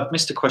because I've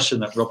missed a question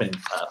that Robin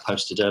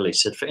posted earlier. He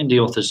said, for indie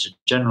authors, the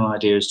general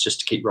idea is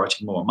just to keep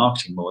writing more and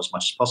marketing more as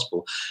much as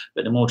possible.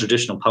 But in a more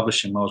traditional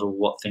publishing model,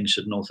 what things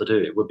should an author do?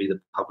 It would be the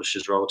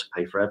publisher's role to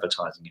pay for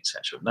advertising,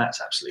 etc.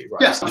 That's absolutely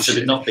right. Yes, you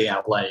should not be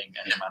outlaying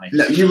any money.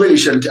 No, you really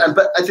shouldn't.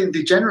 But I think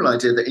the general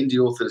idea that indie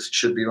authors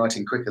should be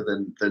writing quicker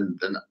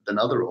than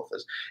other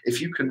authors.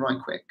 If you can write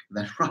quick,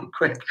 then write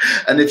quick.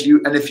 And if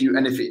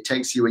it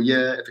takes you a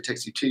year, if it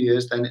takes you 2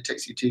 years, then it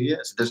takes you 2 years.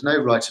 There's no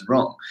right and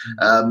wrong.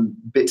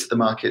 Bits of the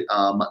market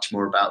are much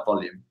more about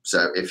volume.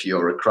 So if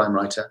you're a crime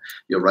writer,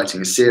 you're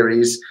writing a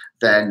series,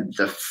 then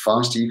the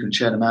faster you can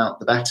churn them out,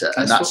 the better.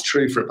 And that's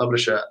true for a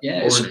publisher.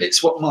 Yeah,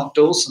 it's what Mark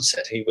Dawson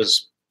said.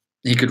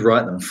 He could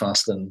write them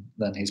faster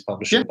than his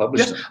publisher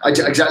published them.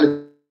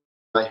 Exactly.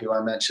 Who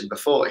I mentioned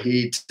before,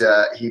 he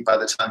by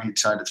the time he'd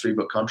signed a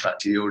 3-book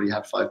contract, he already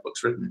had 5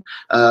 books written,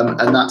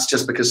 and that's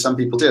just because some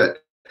people do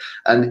it.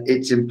 And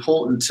it's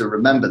important to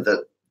remember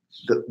that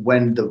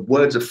when the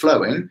words are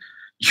flowing,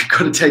 you've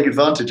got to take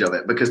advantage of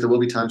it, because there will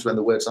be times when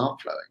the words aren't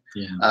flowing.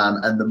 Yeah.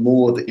 And the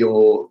more that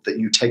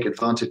you take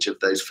advantage of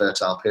those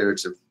fertile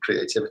periods of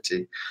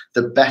creativity,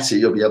 the better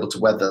you'll be able to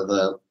weather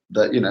the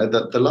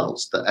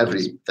lulls that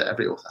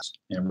every author has.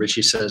 Yeah,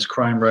 Richie says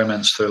crime,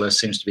 romance, thriller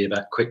seems to be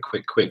about quick.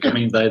 I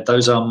mean,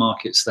 those are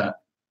markets that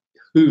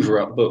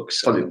hoover up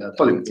books. Volume.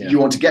 Yeah. You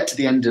want to get to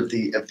the end of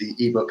the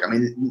ebook. I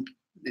mean,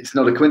 it's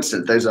not a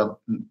coincidence. Those are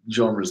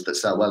genres that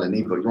sell well in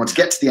ebook. You want to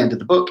get to the end of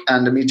the book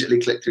and immediately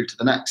click through to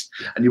the next.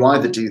 Yeah. And you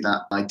either do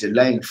that by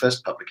delaying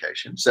first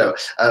publication. So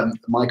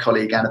my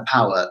colleague Anna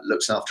Power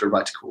looks after a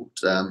writer called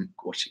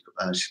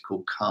she's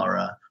called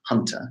Cara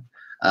Hunter.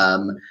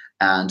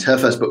 And her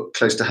first book,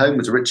 Close to Home,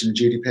 was a Rich and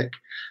Judy pick.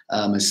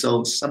 Has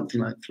sold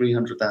something like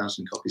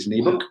 300,000 copies in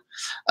ebook.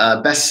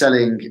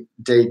 Best-selling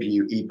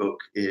debut ebook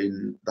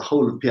in the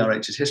whole of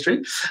PRH's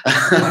history.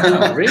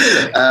 Wow,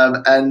 really?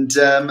 And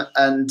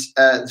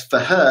for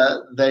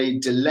her, they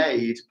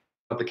delayed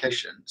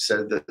publication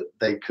so that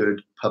they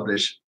could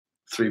publish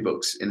 3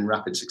 books in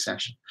rapid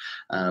succession.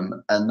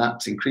 And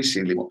that's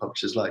increasingly what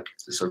publishers like,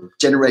 to sort of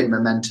generate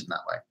momentum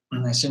that way.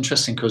 And it's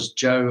interesting because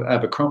Joe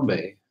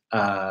Abercrombie,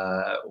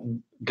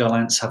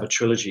 Gallants have a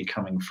trilogy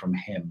coming from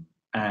him.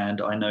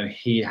 And I know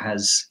he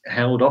has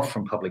held off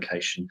from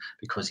publication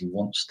because he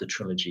wants the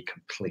trilogy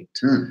complete.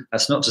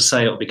 That's not to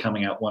say it'll be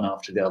coming out one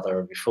after the other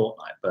every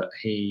fortnight, but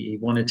he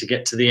wanted to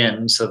get to the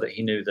end so that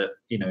he knew that,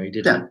 he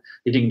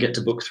didn't get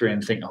to book 3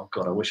 and think, oh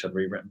God, I wish I'd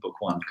rewritten book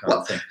 1 kind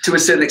of thing. To a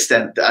certain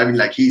extent, I mean,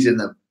 like, he's in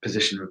the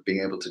position of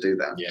being able to do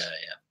that. Yeah.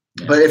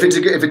 But if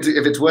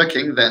it's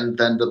working, then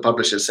the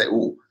publishers say,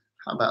 oh,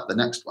 how about the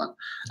next one?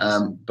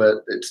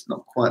 But it's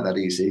not quite that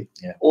easy.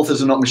 Yeah.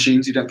 Authors are not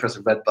machines. You don't press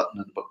a red button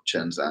and the book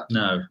churns out.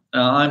 No,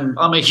 I'm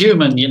a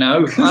human,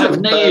 I have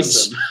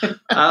needs.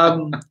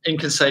 In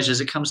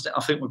Consagers, it comes down,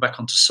 I think we're back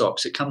onto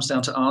socks. It comes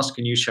down to ask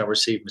and you shall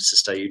receive, Mr.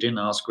 Stay. You didn't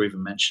ask or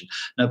even mention.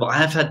 No, but I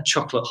have had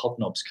chocolate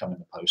hobnobs come in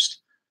the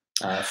post.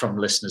 From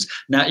listeners.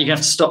 Now you're gonna have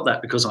to stop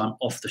that because I'm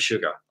off the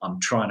sugar.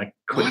 I'm trying to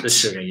quit the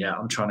sugar. Yeah,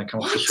 I'm trying to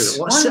come off the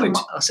sugar.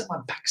 I set my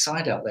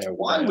backside out there.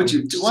 Why would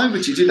you do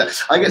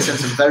that? I get sent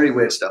some very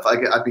weird stuff.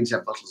 I've been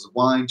sent bottles of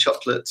wine,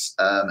 chocolates,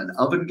 an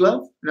oven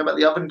glove. You know about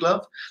the oven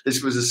glove?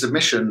 This was a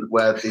submission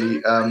where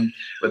the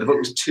book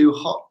was too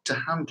hot to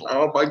handle.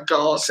 Oh my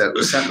God! So it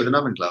was sent with an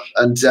oven glove,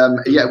 and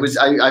it was.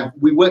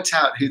 We worked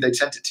out who they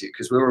sent it to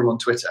because we were all on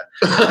Twitter,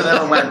 and then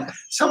I went,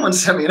 "Someone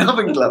sent me an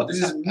oven glove.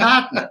 This is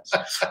madness."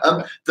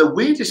 The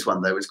weirdest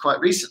one though was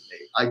quite recently.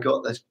 I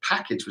got this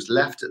package was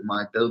left at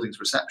my building's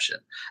reception,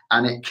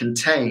 and it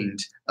contained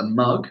a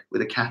mug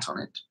with a cat on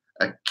it,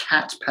 a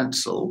cat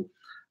pencil,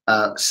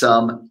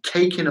 some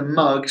cake in a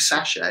mug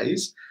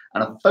sachets,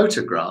 and a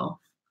photograph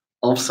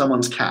of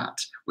someone's cat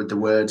with the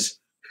words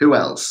 "Who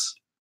else?"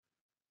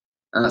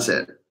 And that's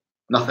it.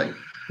 Nothing.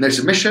 No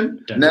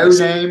submission. No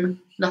name.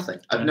 Nothing.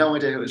 I have no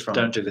idea who it's from.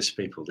 Don't do this,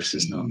 people. This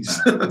is not.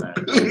 No.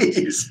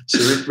 Please.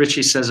 So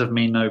Richie says of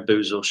me, no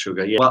booze or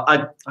sugar. Yeah. Well,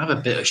 I have a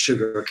bit of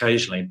sugar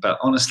occasionally, but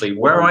honestly,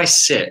 where I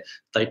sit,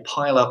 they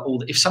pile up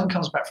all. If someone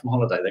comes back from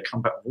holiday, they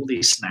come back with all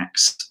these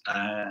snacks,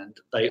 and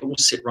they all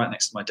sit right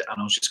next to my desk,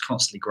 and I was just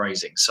constantly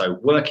grazing. So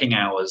working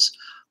hours,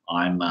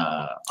 I'm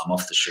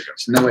off the sugar.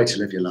 There's no way to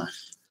live your life.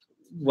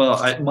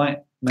 Well, it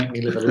might make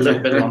me live a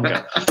little bit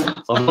longer.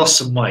 I've lost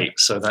some weight,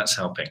 so that's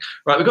helping.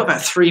 Right, we've got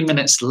about 3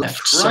 minutes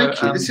left. Crikey,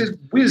 so, this is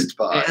whizzed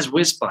by. It has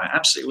whizzed by,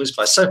 absolutely whizzed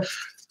by. So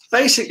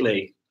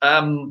basically,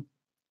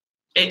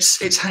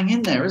 it's hang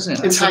in there, isn't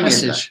it? It's hang in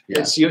there.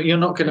 Yeah. You're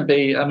not going to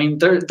be. I mean,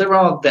 there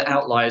are the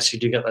outliers who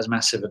do get those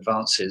massive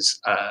advances,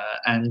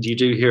 and you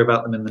do hear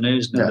about them in the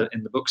news and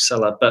in the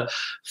bookseller. But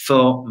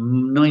for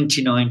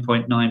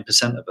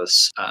 99.9% of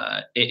us,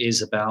 it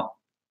is about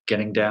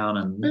getting down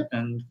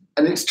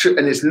and it's true,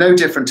 and it's no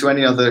different to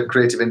any other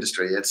creative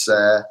industry. It's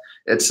I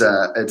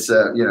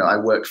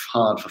worked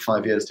hard for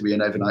 5 years to be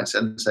an overnight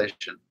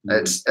sensation.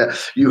 It's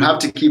you have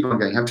to keep on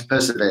going, you have to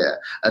persevere,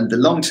 and the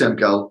long-term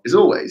goal is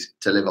always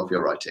to live off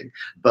your writing.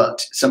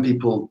 But some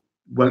people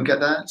won't get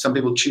there. Some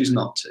people choose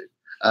not to.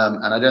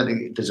 And I don't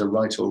think there's a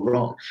right or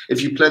wrong.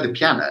 If you play the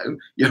piano,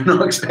 you're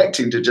not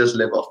expecting to just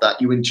live off that.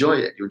 You enjoy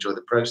it. You enjoy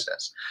the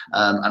process.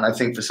 And I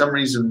think for some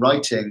reason,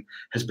 writing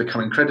has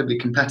become incredibly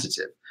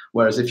competitive.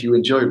 Whereas if you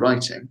enjoy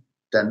writing,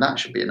 then that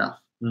should be enough.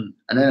 And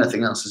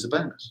anything else is a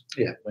bonus.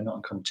 Yeah, we're not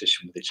in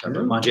competition with each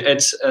other. Mind you,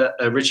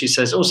 Richie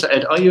says, also,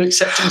 Ed, are you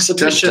accepting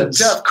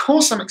submissions? Of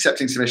course I'm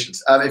accepting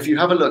submissions. If you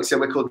have a look, so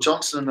we're called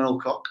Johnson and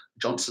Alcock.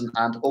 Yeah,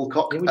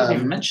 we didn't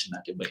even mention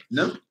that, did we?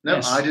 No,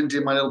 yes. I didn't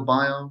do my little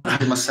bio, I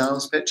did my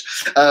sales pitch.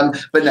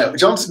 But no,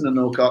 Johnson and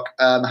Alcock,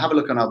 have a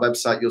look on our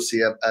website. You'll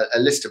see a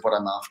list of what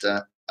I'm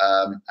after.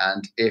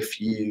 And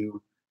if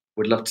you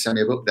would love to send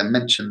me a book, then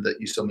mention that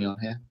you saw me on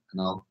here,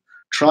 and I'll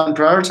try and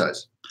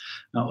prioritize.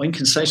 Now,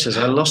 Incan Sage says,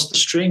 I lost the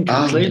stream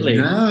completely.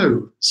 Oh,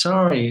 no.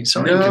 Sorry,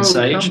 Incan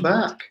Sage. Come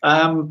back.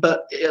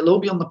 But it'll all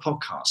be on the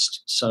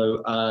podcast.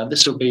 So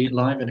this will be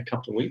live in a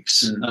couple of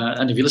weeks.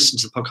 And if you listen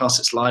to the podcast,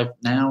 it's live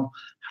now.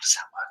 How does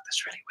that work?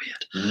 That's really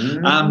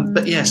weird.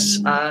 But yes,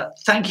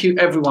 thank you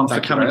everyone for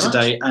coming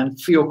today and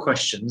for your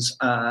questions.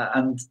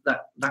 And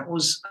that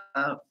was...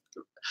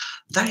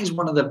 that is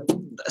one of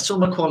that's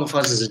almost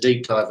qualifies as a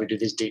deep dive. We do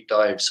these deep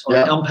dives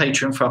on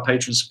Patreon for our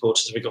Patreon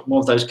supporters. We've got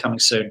more of those coming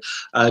soon.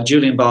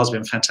 Julian Barr's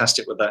been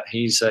fantastic with that.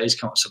 He's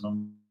come up with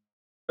some.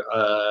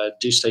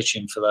 Do stay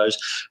tuned for those.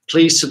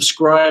 Please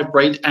subscribe,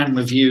 rate, and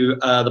review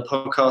the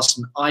podcast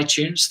on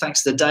iTunes.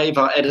 Thanks to Dave,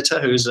 our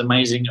editor, who is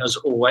amazing as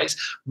always.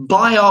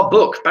 Buy our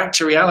book, Back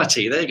to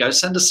Reality. There you go.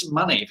 Send us some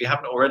money if you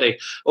haven't already,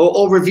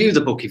 or review the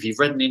book if you've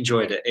read and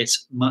enjoyed it.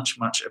 It's much,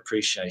 much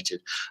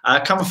appreciated.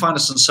 Come and find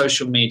us on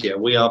social media.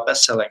 We are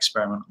Bestseller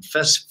Experiment on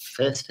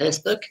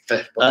Facebook.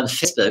 On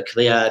Facebook,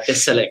 we are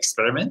Bestseller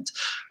Experiment.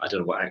 I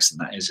don't know what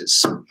accent that is.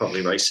 It's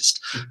probably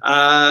racist.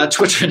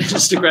 Twitter and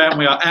Instagram,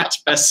 we are at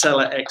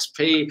Bestseller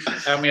XP,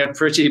 and we have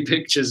pretty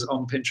pictures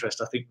on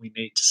Pinterest. I think we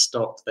need to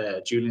stop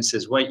there. Julian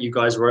says, wait, you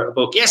guys wrote a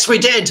book. Yes, we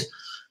did.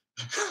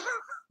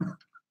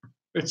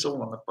 It's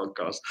all on the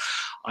podcast.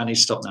 I need to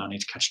stop now. I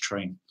need to catch a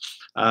train.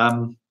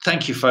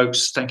 Thank you,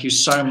 folks. Thank you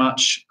so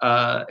much.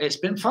 It's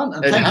been fun,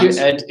 and thank you,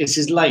 Ed. It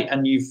is late,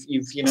 and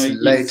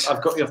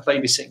I've got your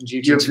babysitting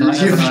duty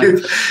tonight. You've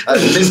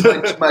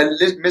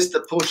missed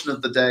the portion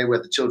of the day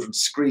where the children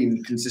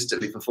scream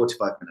consistently for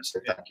 45 minutes. So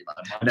thank you, man.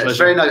 It's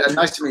very nice.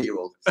 Nice to meet you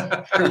all.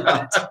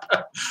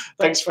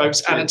 Thanks,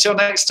 folks, and until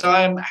next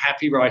time,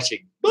 happy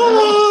writing.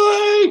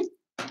 Bye.